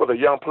Whit was a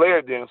young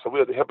player then, so we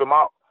had to help him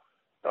out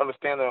to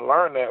understand and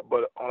learn that.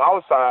 But on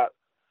our side,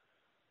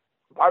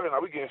 Bobby and I,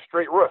 we getting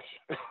straight rush.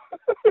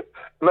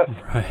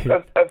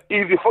 That's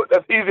easy.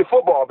 That's easy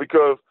football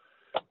because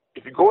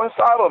if you go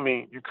inside on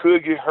me, you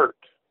could get hurt.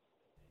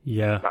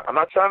 Yeah. Now, I'm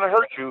not trying to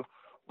hurt you,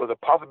 but the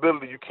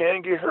possibility you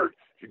can get hurt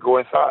if you go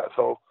inside.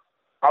 So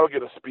I would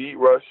get a speed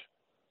rush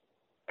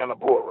and a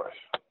bull rush.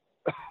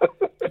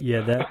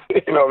 Yeah, that.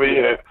 You know what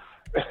I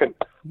mean?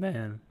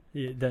 Man.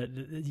 That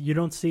you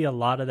don't see a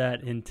lot of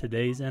that in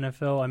today's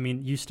NFL. I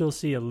mean, you still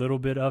see a little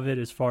bit of it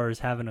as far as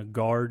having a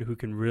guard who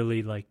can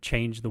really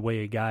change the way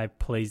a guy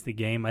plays the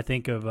game. I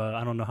think of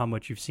I don't know how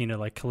much you've seen it,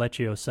 like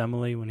Kelechi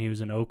Osemele when he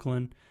was in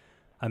Oakland.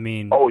 I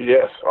mean,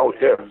 yes.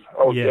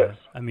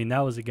 I mean,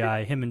 that was a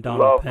guy. Him and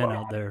Donald Penn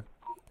out there.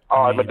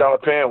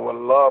 Donald Penn would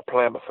love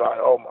playing beside.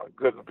 Oh my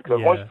goodness, because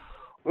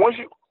once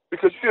you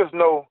just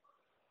know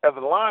as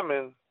a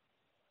lineman.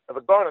 As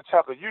a guard and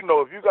tackle, if you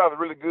guys are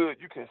really good,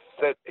 you can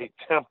set a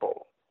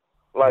tempo.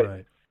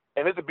 Right.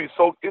 And it to be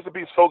so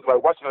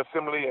like watching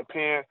Assembly and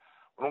Penn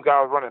when them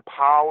guys running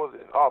powers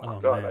and oh my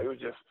God, like,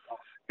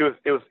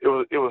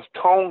 it was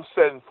tone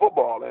setting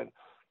football, and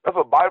that's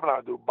what Bobby and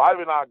I do.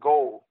 Bobby and I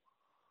go.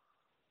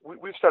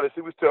 We try to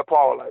see. We tell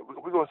Paul like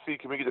we're gonna see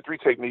can we get the three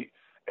technique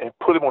and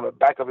put him on the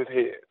back of his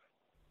head.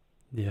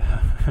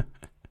 Yeah.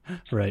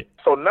 Right.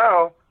 So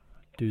now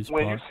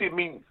when you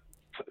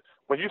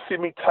see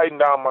me tighten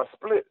down my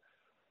split,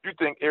 you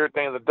think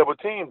everything's a double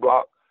team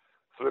block.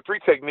 So the three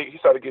technique, he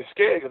started to get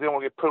scared because they don't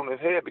want to get put on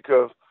his head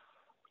because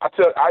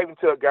I even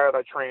tell guys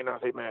I train now, I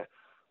say, man,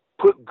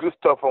 put good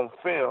stuff on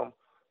film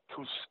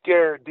to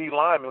scare D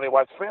linemen when they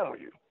watch film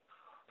with you.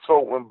 So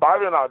when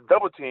Bobby and I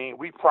double team,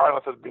 we pride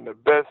ourselves being the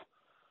best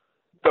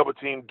double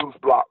team deuce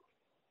block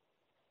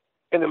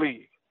in the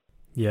league.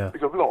 Yeah.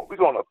 Because we're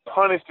gonna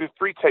punish this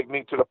 3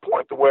 technique to the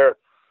point to where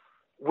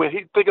when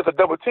he think it's a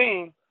double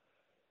team,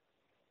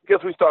 guess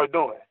what we started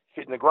doing?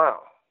 Hitting the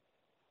ground.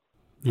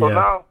 So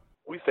now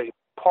we say,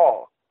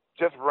 Paul,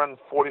 just run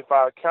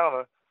 45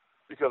 counter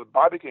because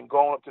Bobby can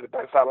go on up to the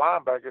backside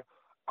linebacker.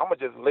 I'm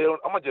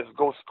gonna just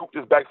go scoop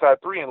this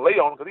backside 3 and lay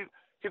on him because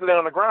he's laying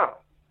on the ground.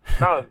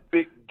 Now there's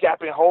big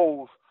gapping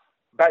holes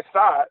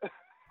backside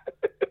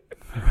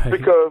right.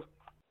 because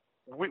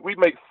we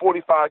make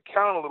 45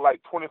 counter look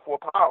like 24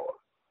 power,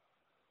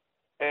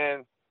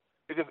 and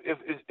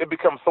it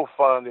becomes so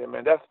fun then,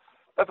 man. That's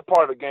a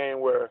part of the game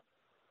where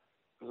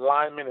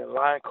linemen and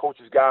line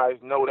coaches, guys,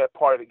 know that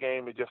part of the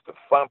game is just the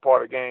fun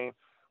part of the game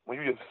when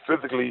you just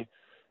physically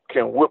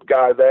can whip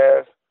guys'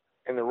 ass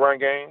in the run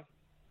game.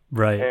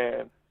 Right.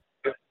 And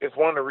it's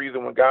one of the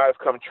reasons when guys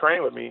come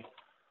train with me,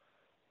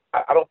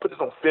 I don't put this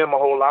on film a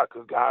whole lot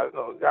because guys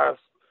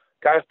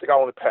think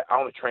I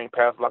only train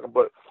pass blocking,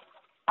 but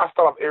I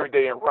start off every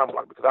day in run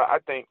blocking because I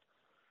think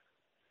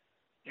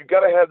you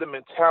got to have the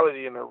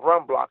mentality in the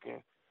run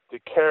blocking to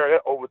carry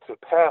that over to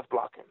pass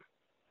blocking.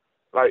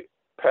 Like,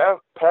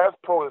 pass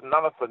pro is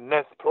not a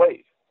finesse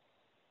play.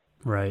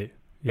 Right.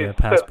 Yeah,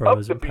 it's pass pro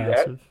isn't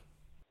passive.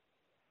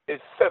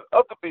 It's set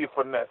up to be a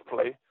finesse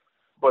play,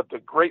 but the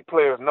great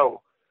players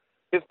know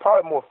it's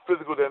probably more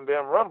physical than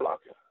them run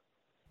blocking.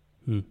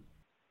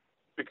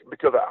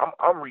 Because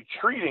I'm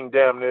retreating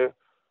damn near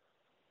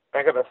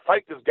and got to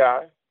fight this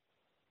guy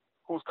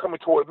who's coming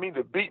toward me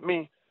to beat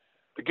me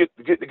to get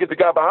the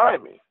guy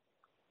behind me.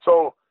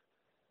 So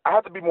I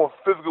have to be more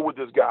physical with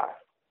this guy.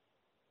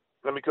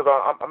 Because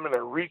I'm in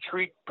a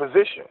retreat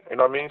position, you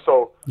know what I mean?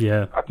 So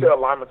I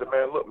tell linemen,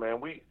 man, look, man,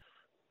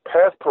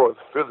 pass pro is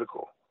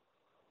physical.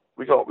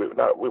 We're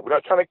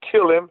not trying to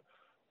kill him,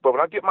 but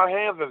when I get my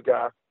hands on this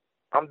guy,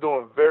 I'm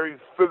doing very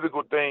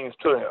physical things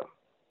to him.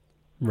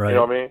 Right. You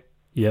know what I mean?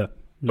 Yeah.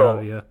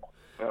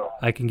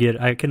 I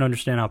can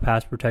understand how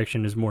pass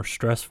protection is more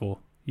stressful,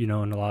 in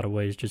a lot of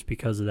ways, just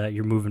because of that.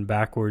 You're moving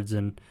backwards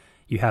and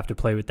you have to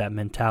play with that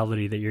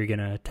mentality that you're going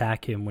to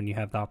attack him when you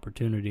have the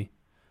opportunity.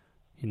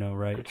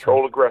 Right?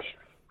 Control aggression.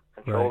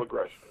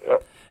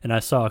 Yep. And I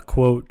saw a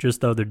quote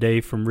just the other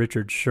day from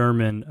Richard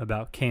Sherman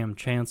about Cam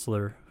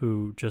Chancellor,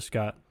 who just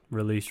got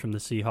released from the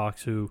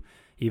Seahawks, who,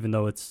 even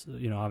though it's,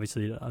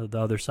 obviously the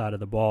other side of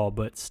the ball,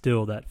 but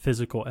still that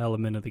physical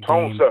element of the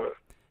game.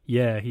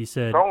 Yeah, he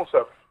said,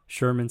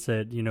 Sherman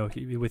said,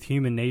 with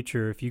human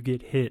nature, if you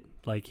get hit,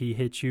 like he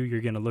hits you, you're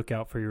going to look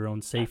out for your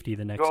own safety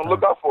the next time. You're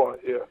going to look out for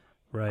it, yeah.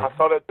 Right. I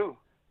saw that too.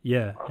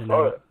 Yeah, and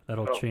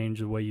that'll change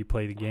the way you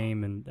play the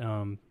game.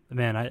 And,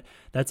 man,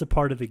 that's a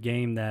part of the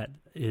game that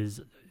is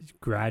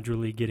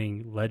gradually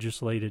getting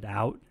legislated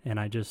out, and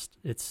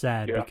it's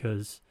sad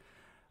because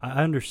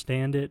I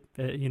understand it,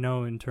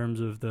 in terms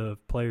of the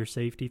player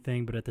safety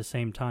thing, but at the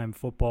same time,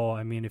 football,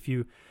 I mean,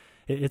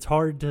 it's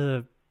hard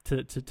to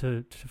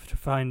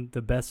find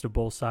the best of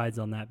both sides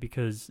on that,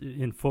 because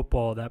in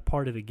football, that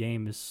part of the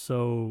game is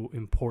so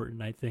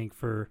important, I think,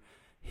 for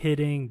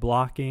hitting,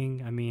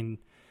 blocking. I mean,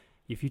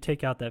 if you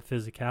take out that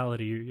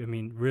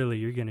physicality, really,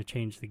 you're going to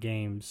change the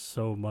game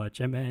so much.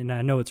 And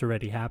I know it's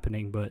already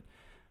happening, but,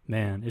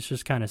 man, it's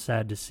just kind of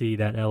sad to see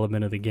that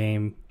element of the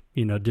game,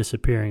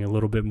 disappearing a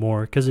little bit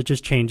more, because it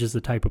just changes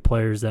the type of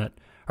players that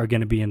are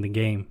going to be in the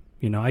game.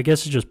 I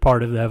guess it's just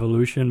part of the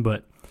evolution,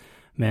 but,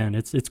 man,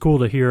 it's cool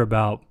to hear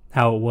about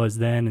how it was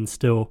then, and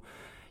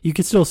you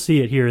can still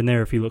see it here and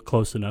there if you look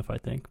close enough, I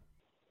think.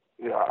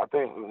 Yeah, I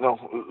think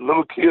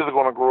little kids are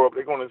going to grow up.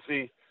 They're going to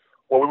see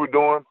what we were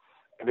doing,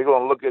 and they're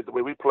going to look at the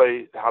way we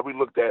played, how we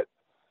looked at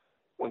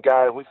when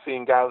we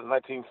seen guys in the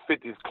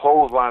 1950s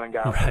clotheslining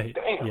guys. Right. Like,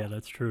 damn. Yeah,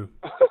 that's true.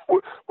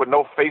 with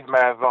no face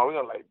masks on.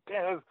 We're like,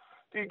 damn,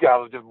 these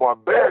guys were just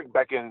barbaric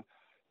back in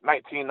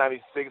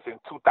 1996 and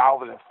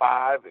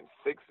 2005 and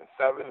 6 and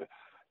 7.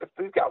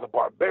 These guys are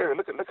barbaric.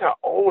 Look how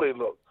old they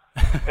look.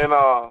 And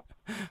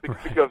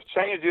because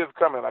change is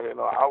coming. Like,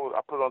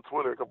 I put it on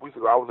Twitter a couple weeks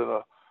ago. I was in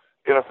a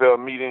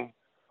NFL meeting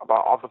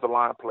about offensive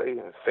line play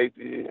and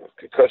safety and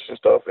concussion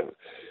stuff, and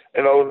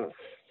things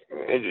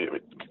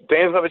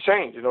are going to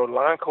change. The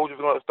line coaches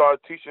are going to start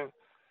teaching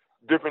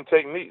different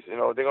techniques. They're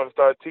going to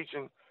start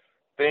teaching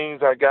things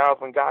that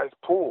guys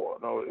pull.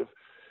 It's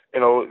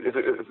going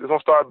to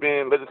start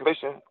being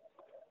legislation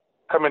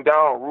coming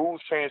down,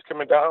 rules change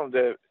coming down,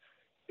 that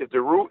if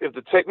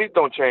the technique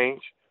don't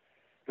change,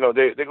 they're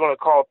going to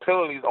call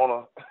penalties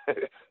on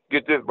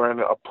get this,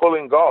 Brandon, a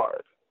pulling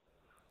guard.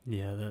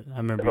 Yeah, I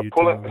remember you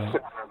talking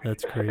about.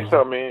 That's crazy.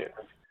 I mean,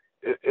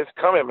 it's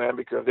coming, man,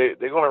 because they're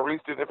going to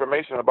release this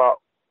information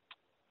about,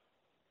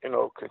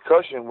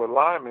 concussion with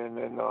linemen,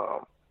 and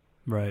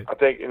right. I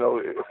think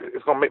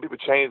it's going to make people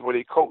change where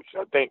they coach.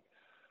 I think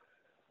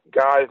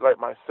guys like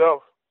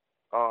myself,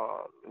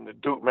 and the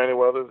Duke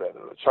Manyweathers and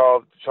the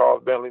Charles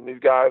Bentley, and these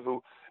guys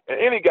and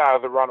any guys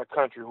around the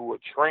country who are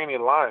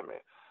training linemen,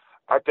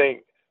 I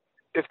think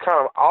it's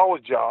kind of our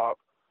job,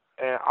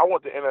 and I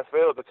want the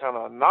NFL to kind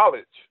of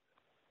acknowledge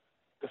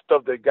the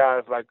stuff that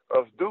guys like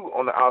us do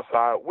on the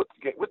outside with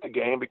the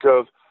game,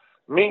 because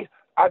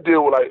I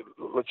deal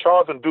with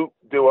Charles and Duke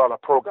deal with all the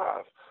pro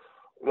guys.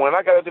 When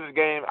I got into the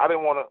game, I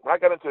didn't want to. When I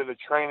got into the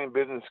training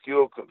business,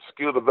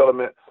 skill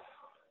development,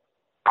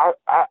 I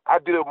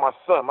did it with my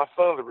son. My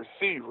son's a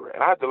receiver,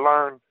 and I had to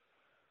learn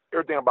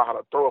everything about how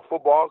to throw a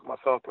football. My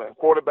son's playing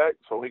quarterback,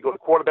 so when he go to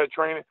quarterback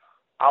training,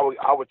 I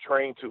would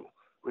train too.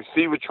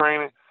 Receiver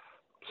training.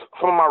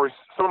 Some of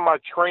my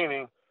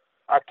training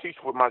I teach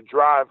with my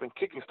drive and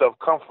kicking stuff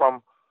come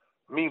from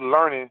me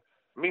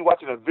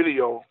watching a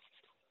video.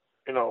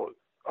 You know,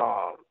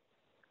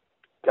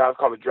 guys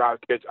call it drive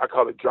catch. I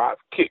call it drive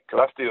kick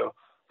because I still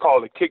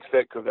call it kick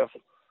set because that's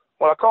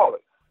what I call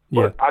it.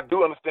 Yeah. But I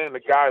do understand the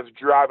guys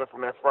driving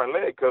from that front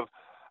leg because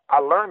I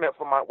learned that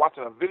from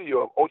watching a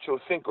video of Ocho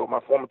Cinco,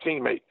 my former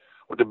teammate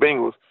with the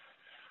Bengals.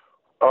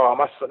 It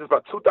was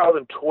about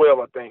 2012,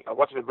 I think. I was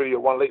watching a video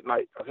one late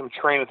night of him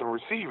training some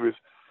receivers.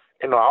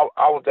 You know,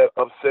 I was that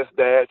obsessed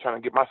dad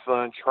trying to get my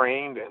son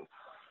trained, and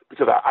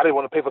because I didn't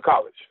want to pay for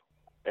college.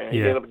 And he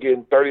ended up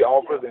getting 30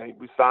 offers, and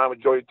we signed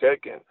with Georgia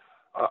Tech, and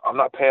I'm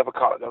not paying for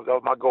college. That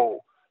was my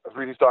goal. I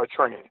really started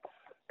training.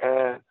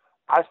 And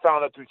I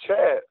found out through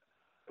Chad,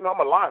 you know,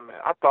 I'm a lineman.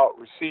 I thought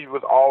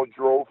receivers all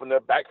drove from their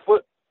back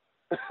foot,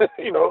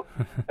 you know.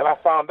 And I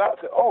found out,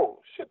 I said, oh,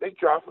 shit, they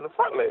drive from the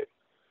front leg.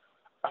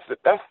 I said,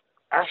 that's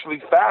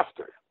actually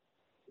faster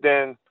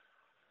than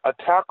a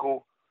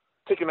tackle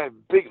taking that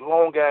big,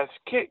 long-ass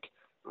kick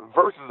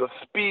versus a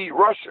speed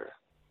rusher.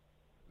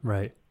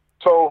 Right.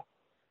 So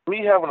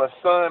me having a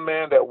son,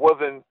 man, that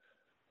wasn't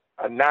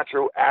a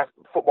natural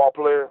football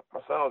player, my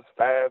son was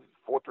fast,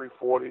 4'3",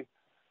 40, he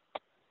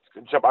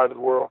could jump out of the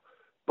world,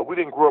 but we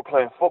didn't grow up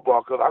playing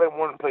football because I didn't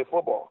want him to play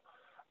football.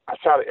 I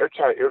tried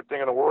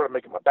everything in the world to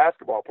make him a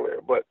basketball player,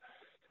 but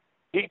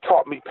he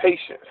taught me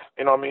patience,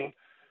 you know what I mean?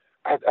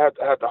 I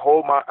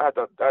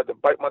had to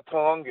bite my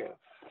tongue and,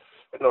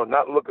 you know,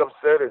 not look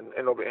upset and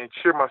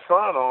cheer my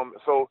son on.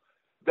 So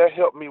that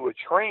helped me with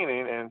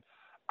training, and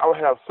I would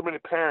have so many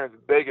parents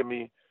begging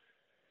me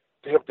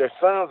to help their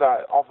sons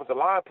out offensive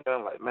line play.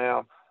 I'm like,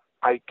 man,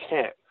 I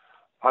can't.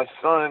 My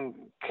son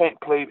can't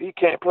play. He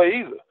can't play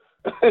either.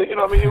 You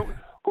know what I mean?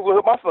 Who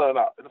will help my son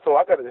out? And so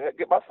I got to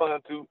get my son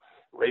to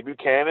Ray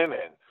Buchanan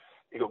and,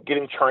 you know, get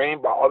him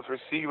trained by all these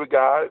receiver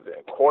guys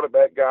and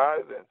quarterback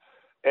guys.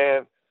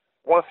 And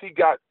once he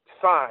got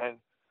signed,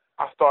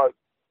 I started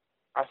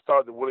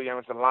the Willie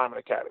Anderson Lineman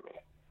Academy.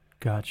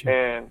 Gotcha.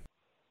 And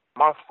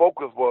my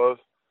focus was,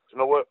 you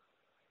know what,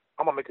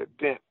 I'm going to make a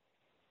dent.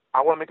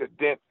 I want to make a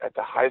dent at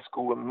the high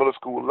school and middle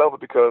school level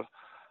because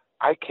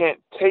I can't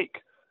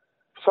take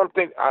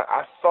something.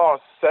 I saw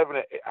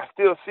I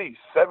still see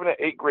 7 and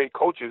 8 grade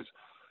coaches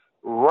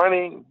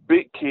running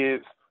big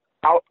kids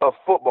out of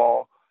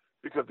football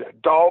because they're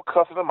dog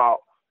cussing them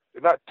out.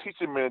 They're not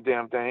teaching them a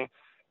damn thing.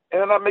 And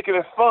they're not making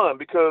it fun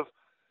because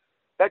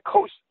that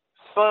coach's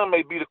son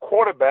may be the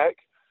quarterback,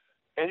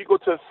 and you go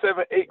to a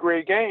 7, 8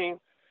 grade game,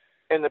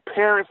 and the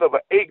parents of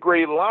an 8th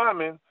grade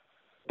lineman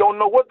don't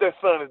know what their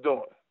son is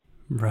doing.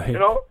 Right. You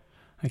know?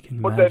 I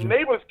can but imagine. that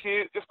neighbor's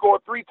kid just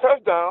scored 3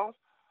 touchdowns,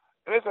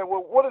 and they say,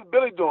 well, what is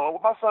Billy doing? Well,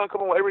 my son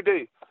come on every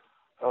day.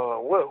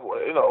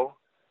 What you know?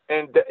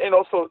 And, you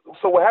know,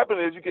 so what happens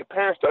is you get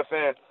parents start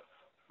saying,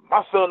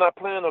 my son not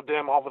playing no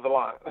damn offensive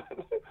line.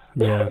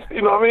 Yeah.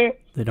 You know what I mean?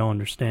 They don't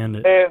understand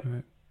it. And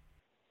right.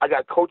 I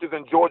got coaches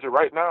in Georgia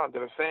right now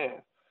that are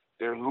saying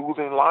they're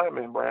losing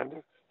linemen,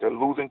 Brandon. They're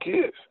losing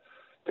kids.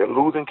 They're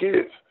losing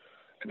kids.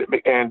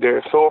 And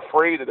they're so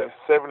afraid that their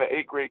 7 and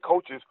 8 grade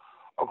coaches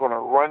are going to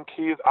run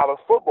kids out of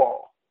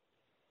football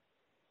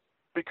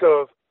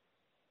because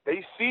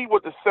they see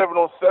what the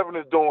 7-on-7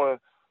 is doing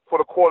for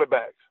the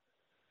quarterbacks.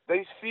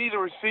 They see the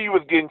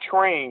receivers getting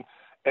trained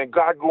and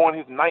God going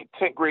his 9th,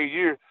 10th grade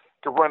year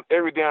to run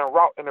every damn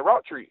route in the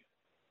route tree.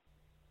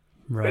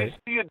 Right.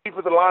 They see a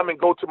defensive lineman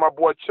go to my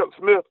boy Chuck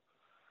Smith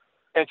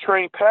and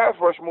train pass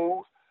rush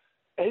moves,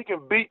 and he can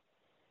beat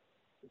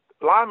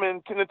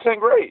linemen in the 10th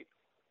grade.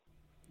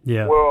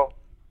 Yeah. Well,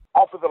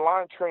 offensive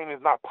line training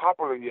is not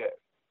popular yet.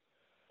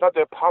 Not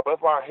that popular.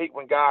 That's why I hate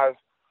when guys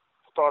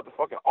start to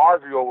fucking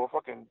argue over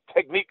fucking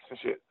techniques and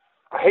shit.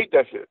 I hate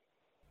that shit.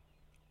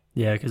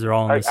 Yeah, because they're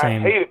all in the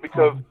same. I hate it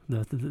because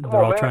they're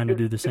all trying to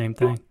do the same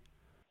thing.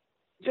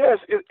 Yes,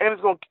 and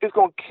it's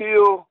gonna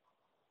kill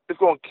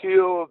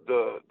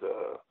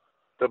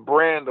the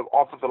brand of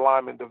offensive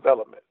lineman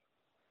development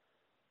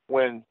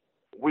when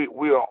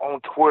we are on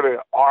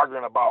Twitter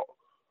arguing about,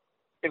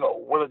 you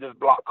know, when is this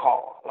block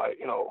call? Like,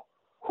 you know,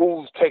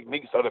 whose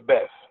techniques are the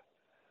best?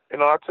 You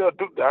know, I tell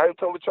Duke that. I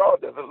told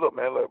Charles that. Look,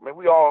 man,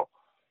 we all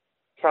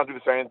trying to do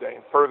the same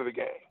thing, further the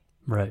game.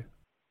 Right.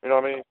 You know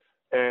what I mean?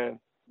 And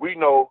we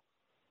know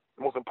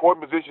the most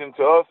important position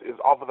to us is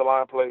offensive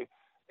line play,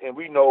 and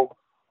we know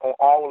on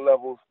all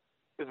levels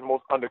is the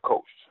most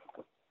undercoached.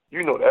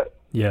 You know that.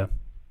 Yeah,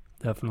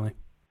 definitely.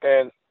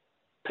 And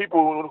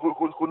people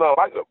who not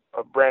like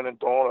a Brandon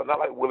Thorne or not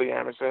like Willie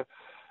Anderson,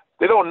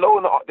 they don't know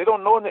in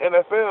the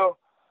NFL.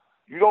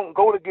 You don't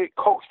go to get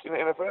coached in the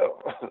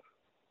NFL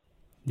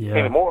Yeah.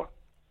 anymore.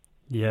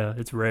 Yeah,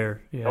 it's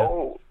rare. Yeah.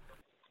 No,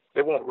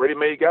 they want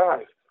ready-made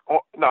guys.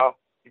 Now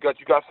you got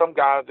some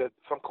guys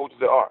some coaches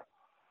that are.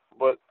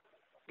 But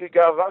these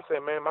guys, I say,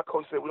 man, my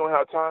coach said we don't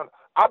have time.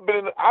 I've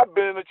been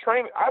in a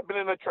training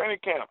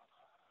camp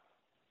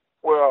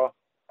where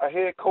a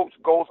head coach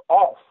goes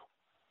off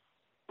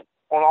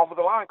on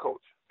offensive line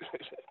coach.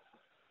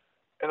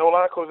 And the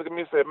O-line coach looked at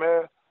me and said,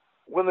 man,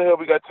 when the hell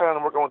we got time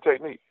to work on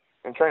technique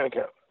in training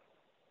camp?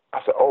 I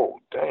said, oh,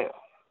 damn.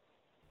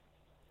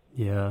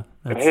 Yeah.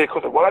 And the head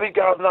coach said, why are these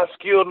guys not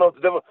skilled enough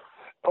to develop?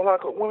 O-line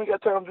coach, when we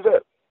got time to do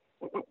that?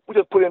 We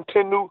just put in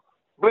 10 new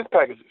blitz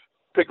packages.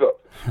 Pick up.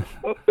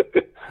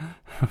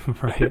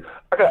 Right.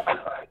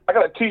 I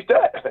got to teach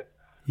that.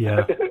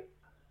 Yeah.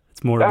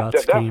 It's more about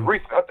scheme.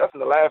 That's in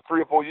the last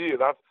 3 or 4 years.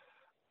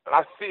 And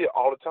I see it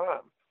all the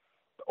time.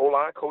 The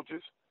O-line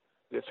coaches,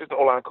 the assistant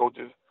O-line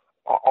coaches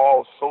are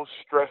all so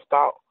stressed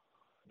out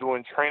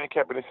during training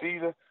camp in the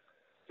season.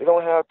 They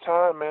don't have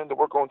time, man, to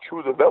work on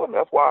true development.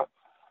 That's why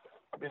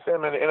I've been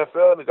saying, man, the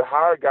NFL needs to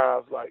hire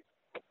guys like,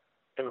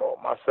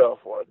 myself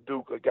or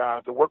Duke or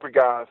guys to work with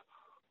guys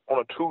on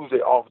a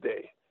Tuesday off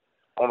day,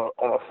 on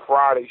a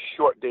Friday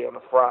short day on a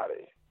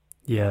Friday.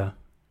 Yeah,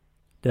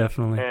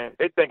 definitely. And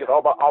they think it's all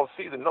about off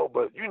season. No,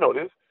 but you know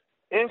this.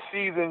 In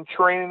season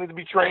training needs to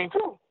be trained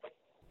too.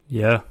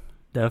 Yeah,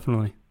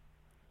 definitely.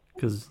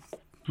 Because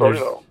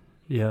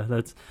yeah,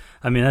 that's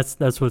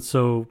what's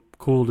so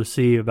cool to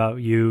see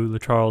about you,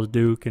 Charles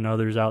Duke, and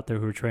others out there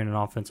who are training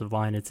offensive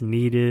line. It's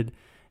needed,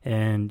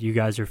 and you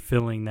guys are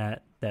filling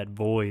that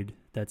void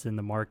that's in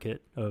the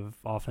market of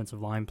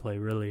offensive line play.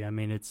 Really, I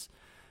mean, it's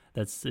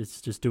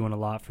just doing a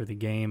lot for the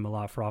game, a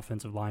lot for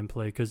offensive line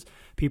play. Because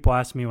people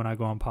ask me when I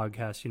go on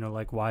podcasts,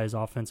 like, why is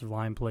offensive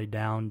line play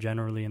down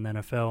generally in the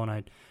NFL?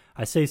 And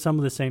I say some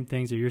of the same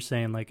things that you're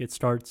saying. Like, it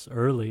starts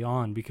early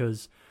on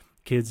because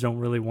kids don't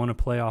really want to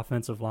play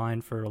offensive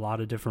line for a lot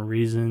of different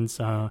reasons.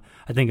 I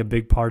think a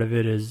big part of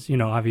it is,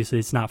 obviously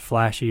it's not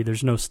flashy.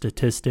 There's no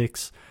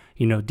statistics.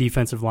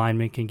 Defensive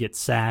linemen can get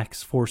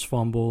sacks, force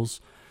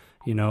fumbles.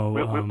 We don't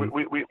have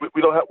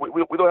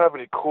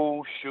any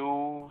cool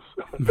shoes.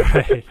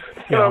 Right.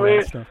 You know what I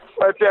mean?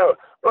 Right there.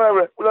 We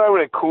don't have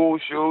any cool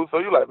shoes. So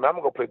you're like, man, I'm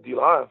gonna go play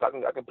D-line. So I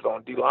can put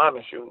on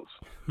D-lineman shoes.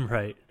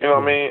 Right. You know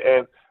what I mean?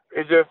 And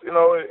it just,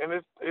 and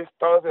it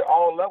starts at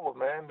all levels,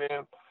 man.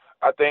 Then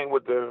I think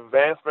with the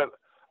advancement,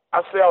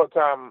 I say all the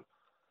time,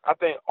 I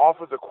think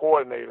offensive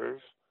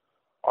coordinators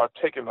are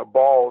taking the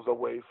balls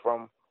away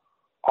from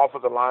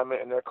offensive linemen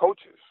and their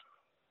coaches.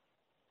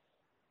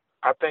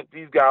 I think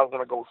these guys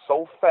want to go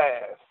so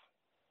fast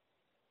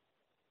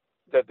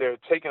that they're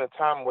taking the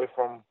time away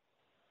from,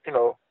 we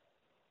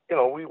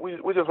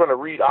just want to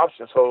read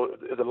options. So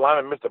if the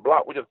lineman missed a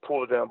block, we just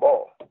pull the damn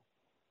ball,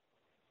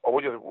 or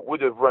we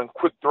just run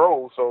quick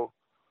throws. So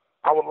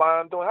our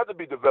line don't have to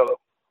be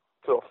developed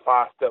to a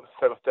 5-step,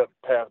 7-step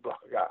pass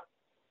blocker guy.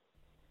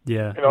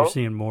 Yeah, you're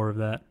seeing more of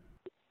that.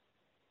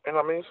 And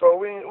I mean, so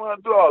we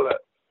want to do all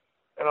that.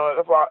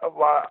 That's why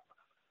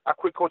I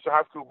quit coaching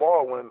high school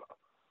ball when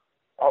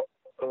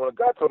a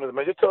guy told me,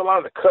 man, just tell the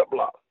line to cut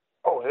block.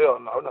 Oh, hell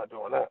no, I'm not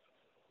doing that.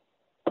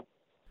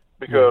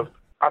 Because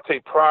I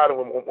take pride in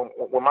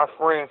when my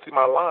friends see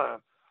my line,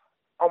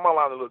 I want my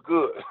line to look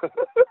good.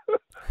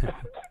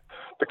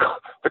 The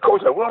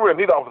coach said, we don't really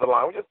need offensive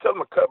line. We just tell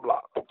them to cut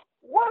block.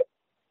 What?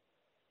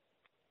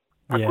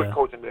 I quit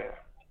coaching there.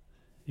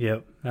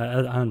 Yep, I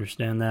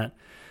understand that.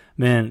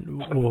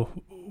 Man, well,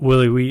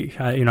 Willie,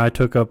 I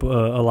took up a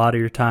lot of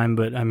your time,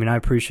 but I mean, I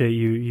appreciate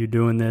you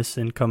doing this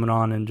and coming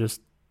on and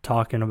just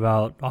talking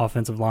about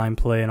offensive line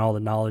play and all the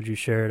knowledge you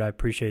shared. I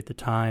appreciate the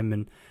time.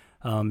 And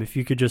if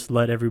you could just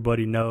let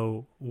everybody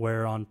know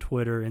where on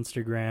Twitter,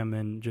 Instagram,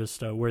 and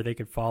just where they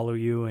could follow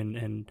you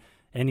and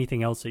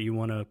anything else that you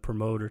want to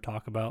promote or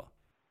talk about.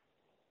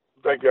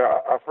 Thank you.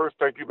 I first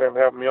thank you, man, for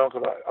having me on,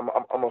 because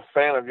I'm a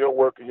fan of your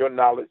work and your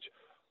knowledge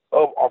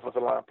of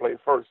offensive line play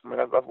first. I mean,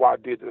 that's why I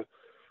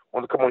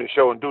wanted to come on your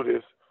show and do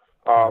this.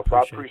 So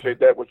I appreciate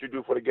that, what you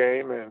do for the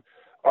game. And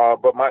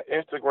but my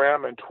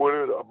Instagram and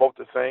Twitter are both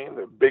the same.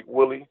 They're Big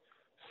Willie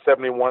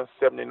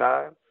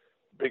 7179.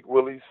 Big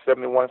Willie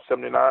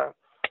 7179.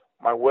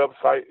 My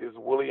website is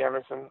Willie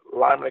Anderson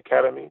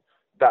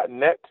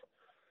linemanacademy.net.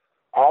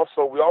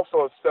 Also, we also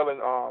are selling.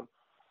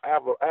 I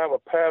have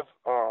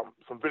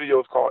some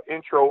videos called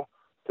Intro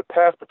to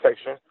Pass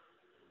Protection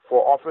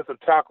for offensive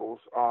tackles.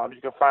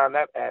 You can find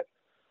that at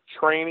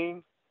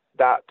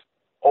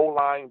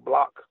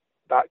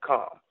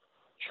training.olineblock.com.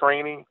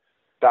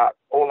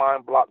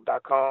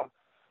 Training.olineblock.com.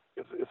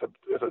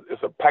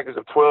 It's a package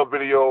of 12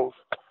 videos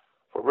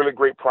for a really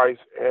great price,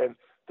 and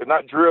they're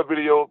not drill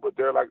videos, but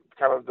they're like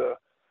kind of the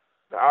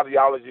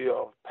ideology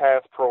of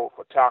pass pro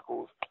for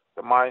tackles,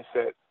 the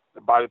mindset,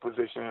 the body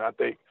position, and I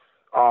think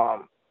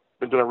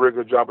been doing a really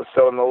good job of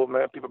selling those,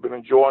 man. People have been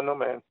enjoying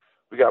them, and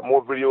we got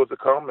more videos to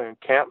come and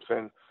camps,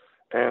 and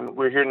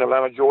we're here in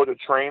Atlanta, Georgia,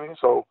 training.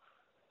 So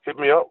hit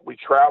me up. We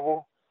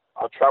travel.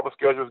 Our travel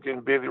schedule is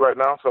getting busy right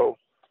now, so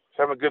just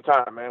having a good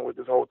time, man, with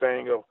this whole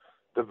thing of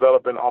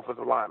developing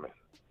offensive linemen.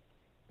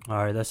 All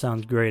right, that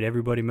sounds great.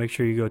 Everybody make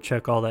sure you go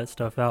check all that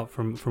stuff out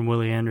from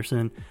Willie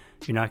Anderson.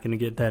 You're not going to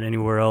get that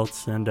anywhere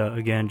else. And,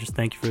 again, just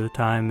thank you for the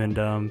time. And,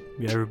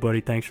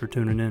 everybody, thanks for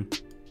tuning in.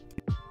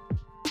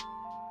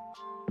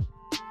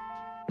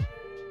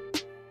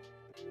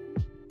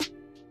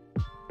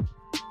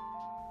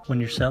 When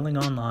you're selling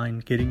online,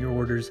 getting your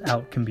orders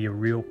out can be a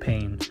real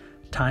pain.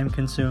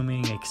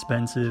 Time-consuming,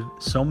 expensive,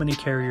 so many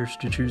carriers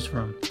to choose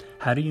from.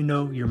 How do you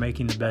know you're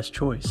making the best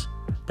choice?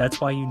 That's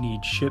why you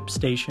need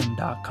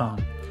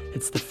ShipStation.com.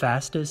 It's the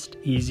fastest,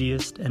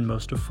 easiest, and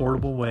most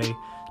affordable way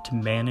to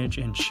manage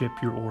and ship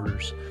your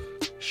orders.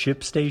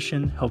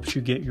 ShipStation helps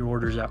you get your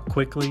orders out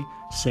quickly,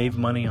 save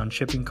money on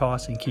shipping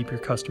costs, and keep your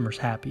customers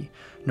happy.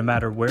 No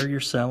matter where you're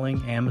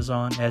selling,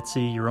 Amazon,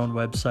 Etsy, your own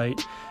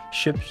website,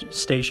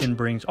 ShipStation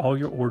brings all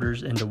your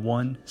orders into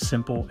one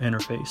simple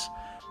interface,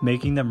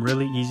 making them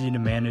really easy to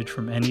manage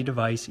from any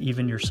device,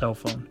 even your cell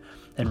phone.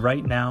 And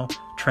right now,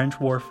 Trench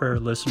Warfare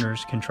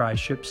listeners can try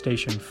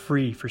ShipStation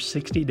free for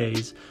 60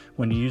 days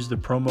when you use the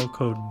promo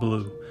code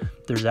BLUE.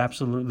 There's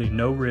absolutely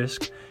no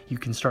risk. You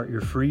can start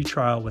your free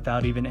trial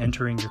without even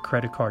entering your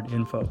credit card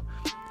info.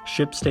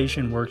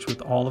 ShipStation works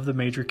with all of the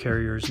major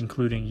carriers,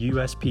 including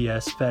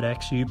USPS,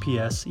 FedEx,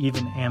 UPS,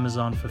 even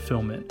Amazon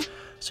Fulfillment.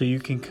 So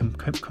you can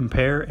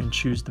compare and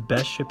choose the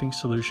best shipping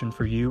solution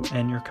for you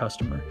and your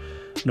customer.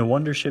 No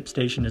wonder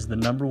ShipStation is the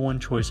number one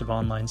choice of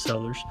online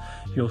sellers.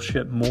 You'll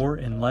ship more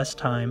in less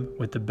time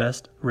with the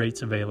best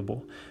rates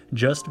available.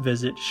 Just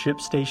visit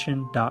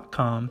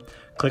ShipStation.com,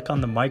 click on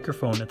the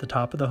microphone at the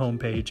top of the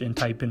homepage and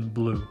type in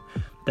BLUE.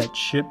 That's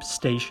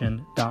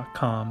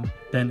ShipStation.com,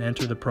 then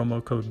enter the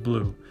promo code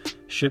BLUE.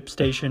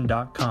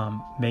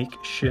 ShipStation.com.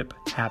 Make ship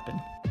happen.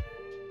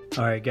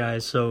 All right,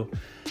 guys, so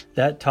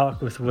that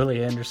talk with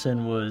Willie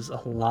Anderson was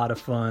a lot of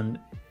fun.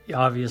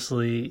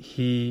 Obviously,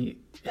 he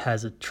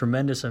has a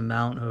tremendous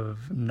amount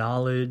of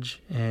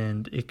knowledge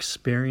and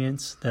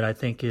experience that I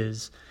think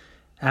is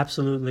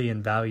absolutely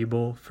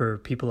invaluable for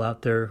people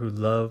out there who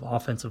love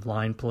offensive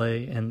line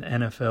play and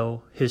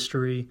NFL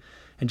history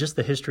and just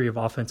the history of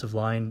offensive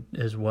line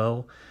as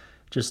well,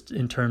 just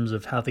in terms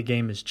of how the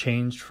game has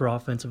changed for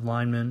offensive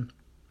linemen,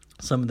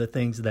 some of the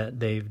things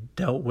that they've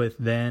dealt with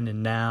then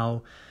and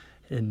now,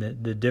 and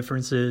the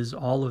differences,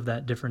 all of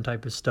that different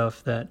type of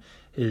stuff that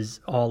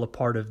is all a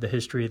part of the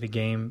history of the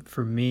game,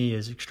 for me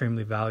is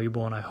extremely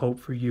valuable, and I hope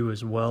for you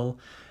as well.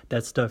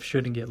 That stuff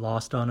shouldn't get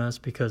lost on us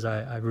because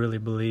I really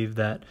believe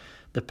that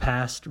the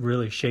past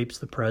really shapes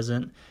the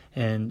present,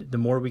 and the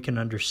more we can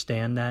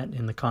understand that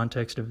in the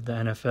context of the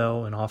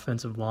NFL and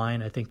offensive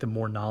line, I think the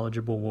more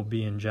knowledgeable we'll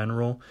be in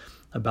general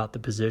about the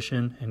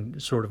position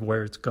and sort of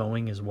where it's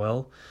going as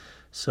well.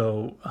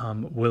 So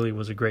Willie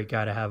was a great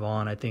guy to have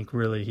on. I think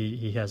really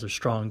he has a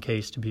strong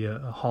case to be a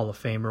Hall of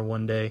Famer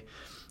one day.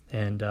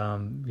 And,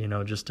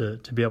 just to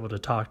be able to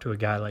talk to a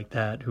guy like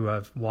that who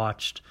I've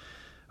watched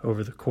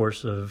over the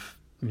course of,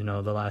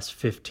 the last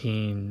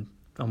 15,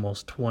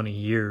 almost 20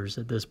 years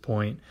at this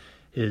point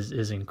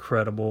is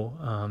incredible.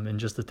 And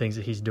just the things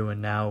that he's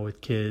doing now with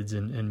kids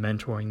and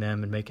mentoring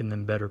them and making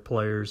them better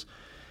players.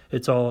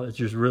 It's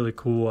just really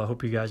cool. I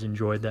hope you guys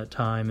enjoyed that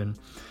time and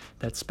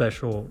that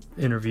special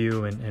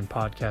interview and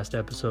podcast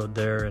episode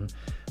there, and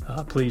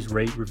please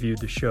rate, review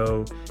the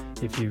show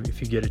if you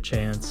get a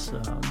chance.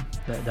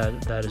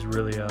 That is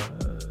really a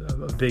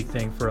big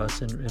thing for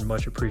us and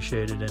much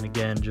appreciated. And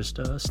again, just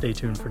stay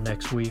tuned for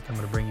next week. I'm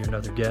going to bring you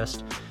another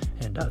guest,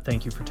 and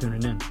thank you for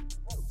tuning in.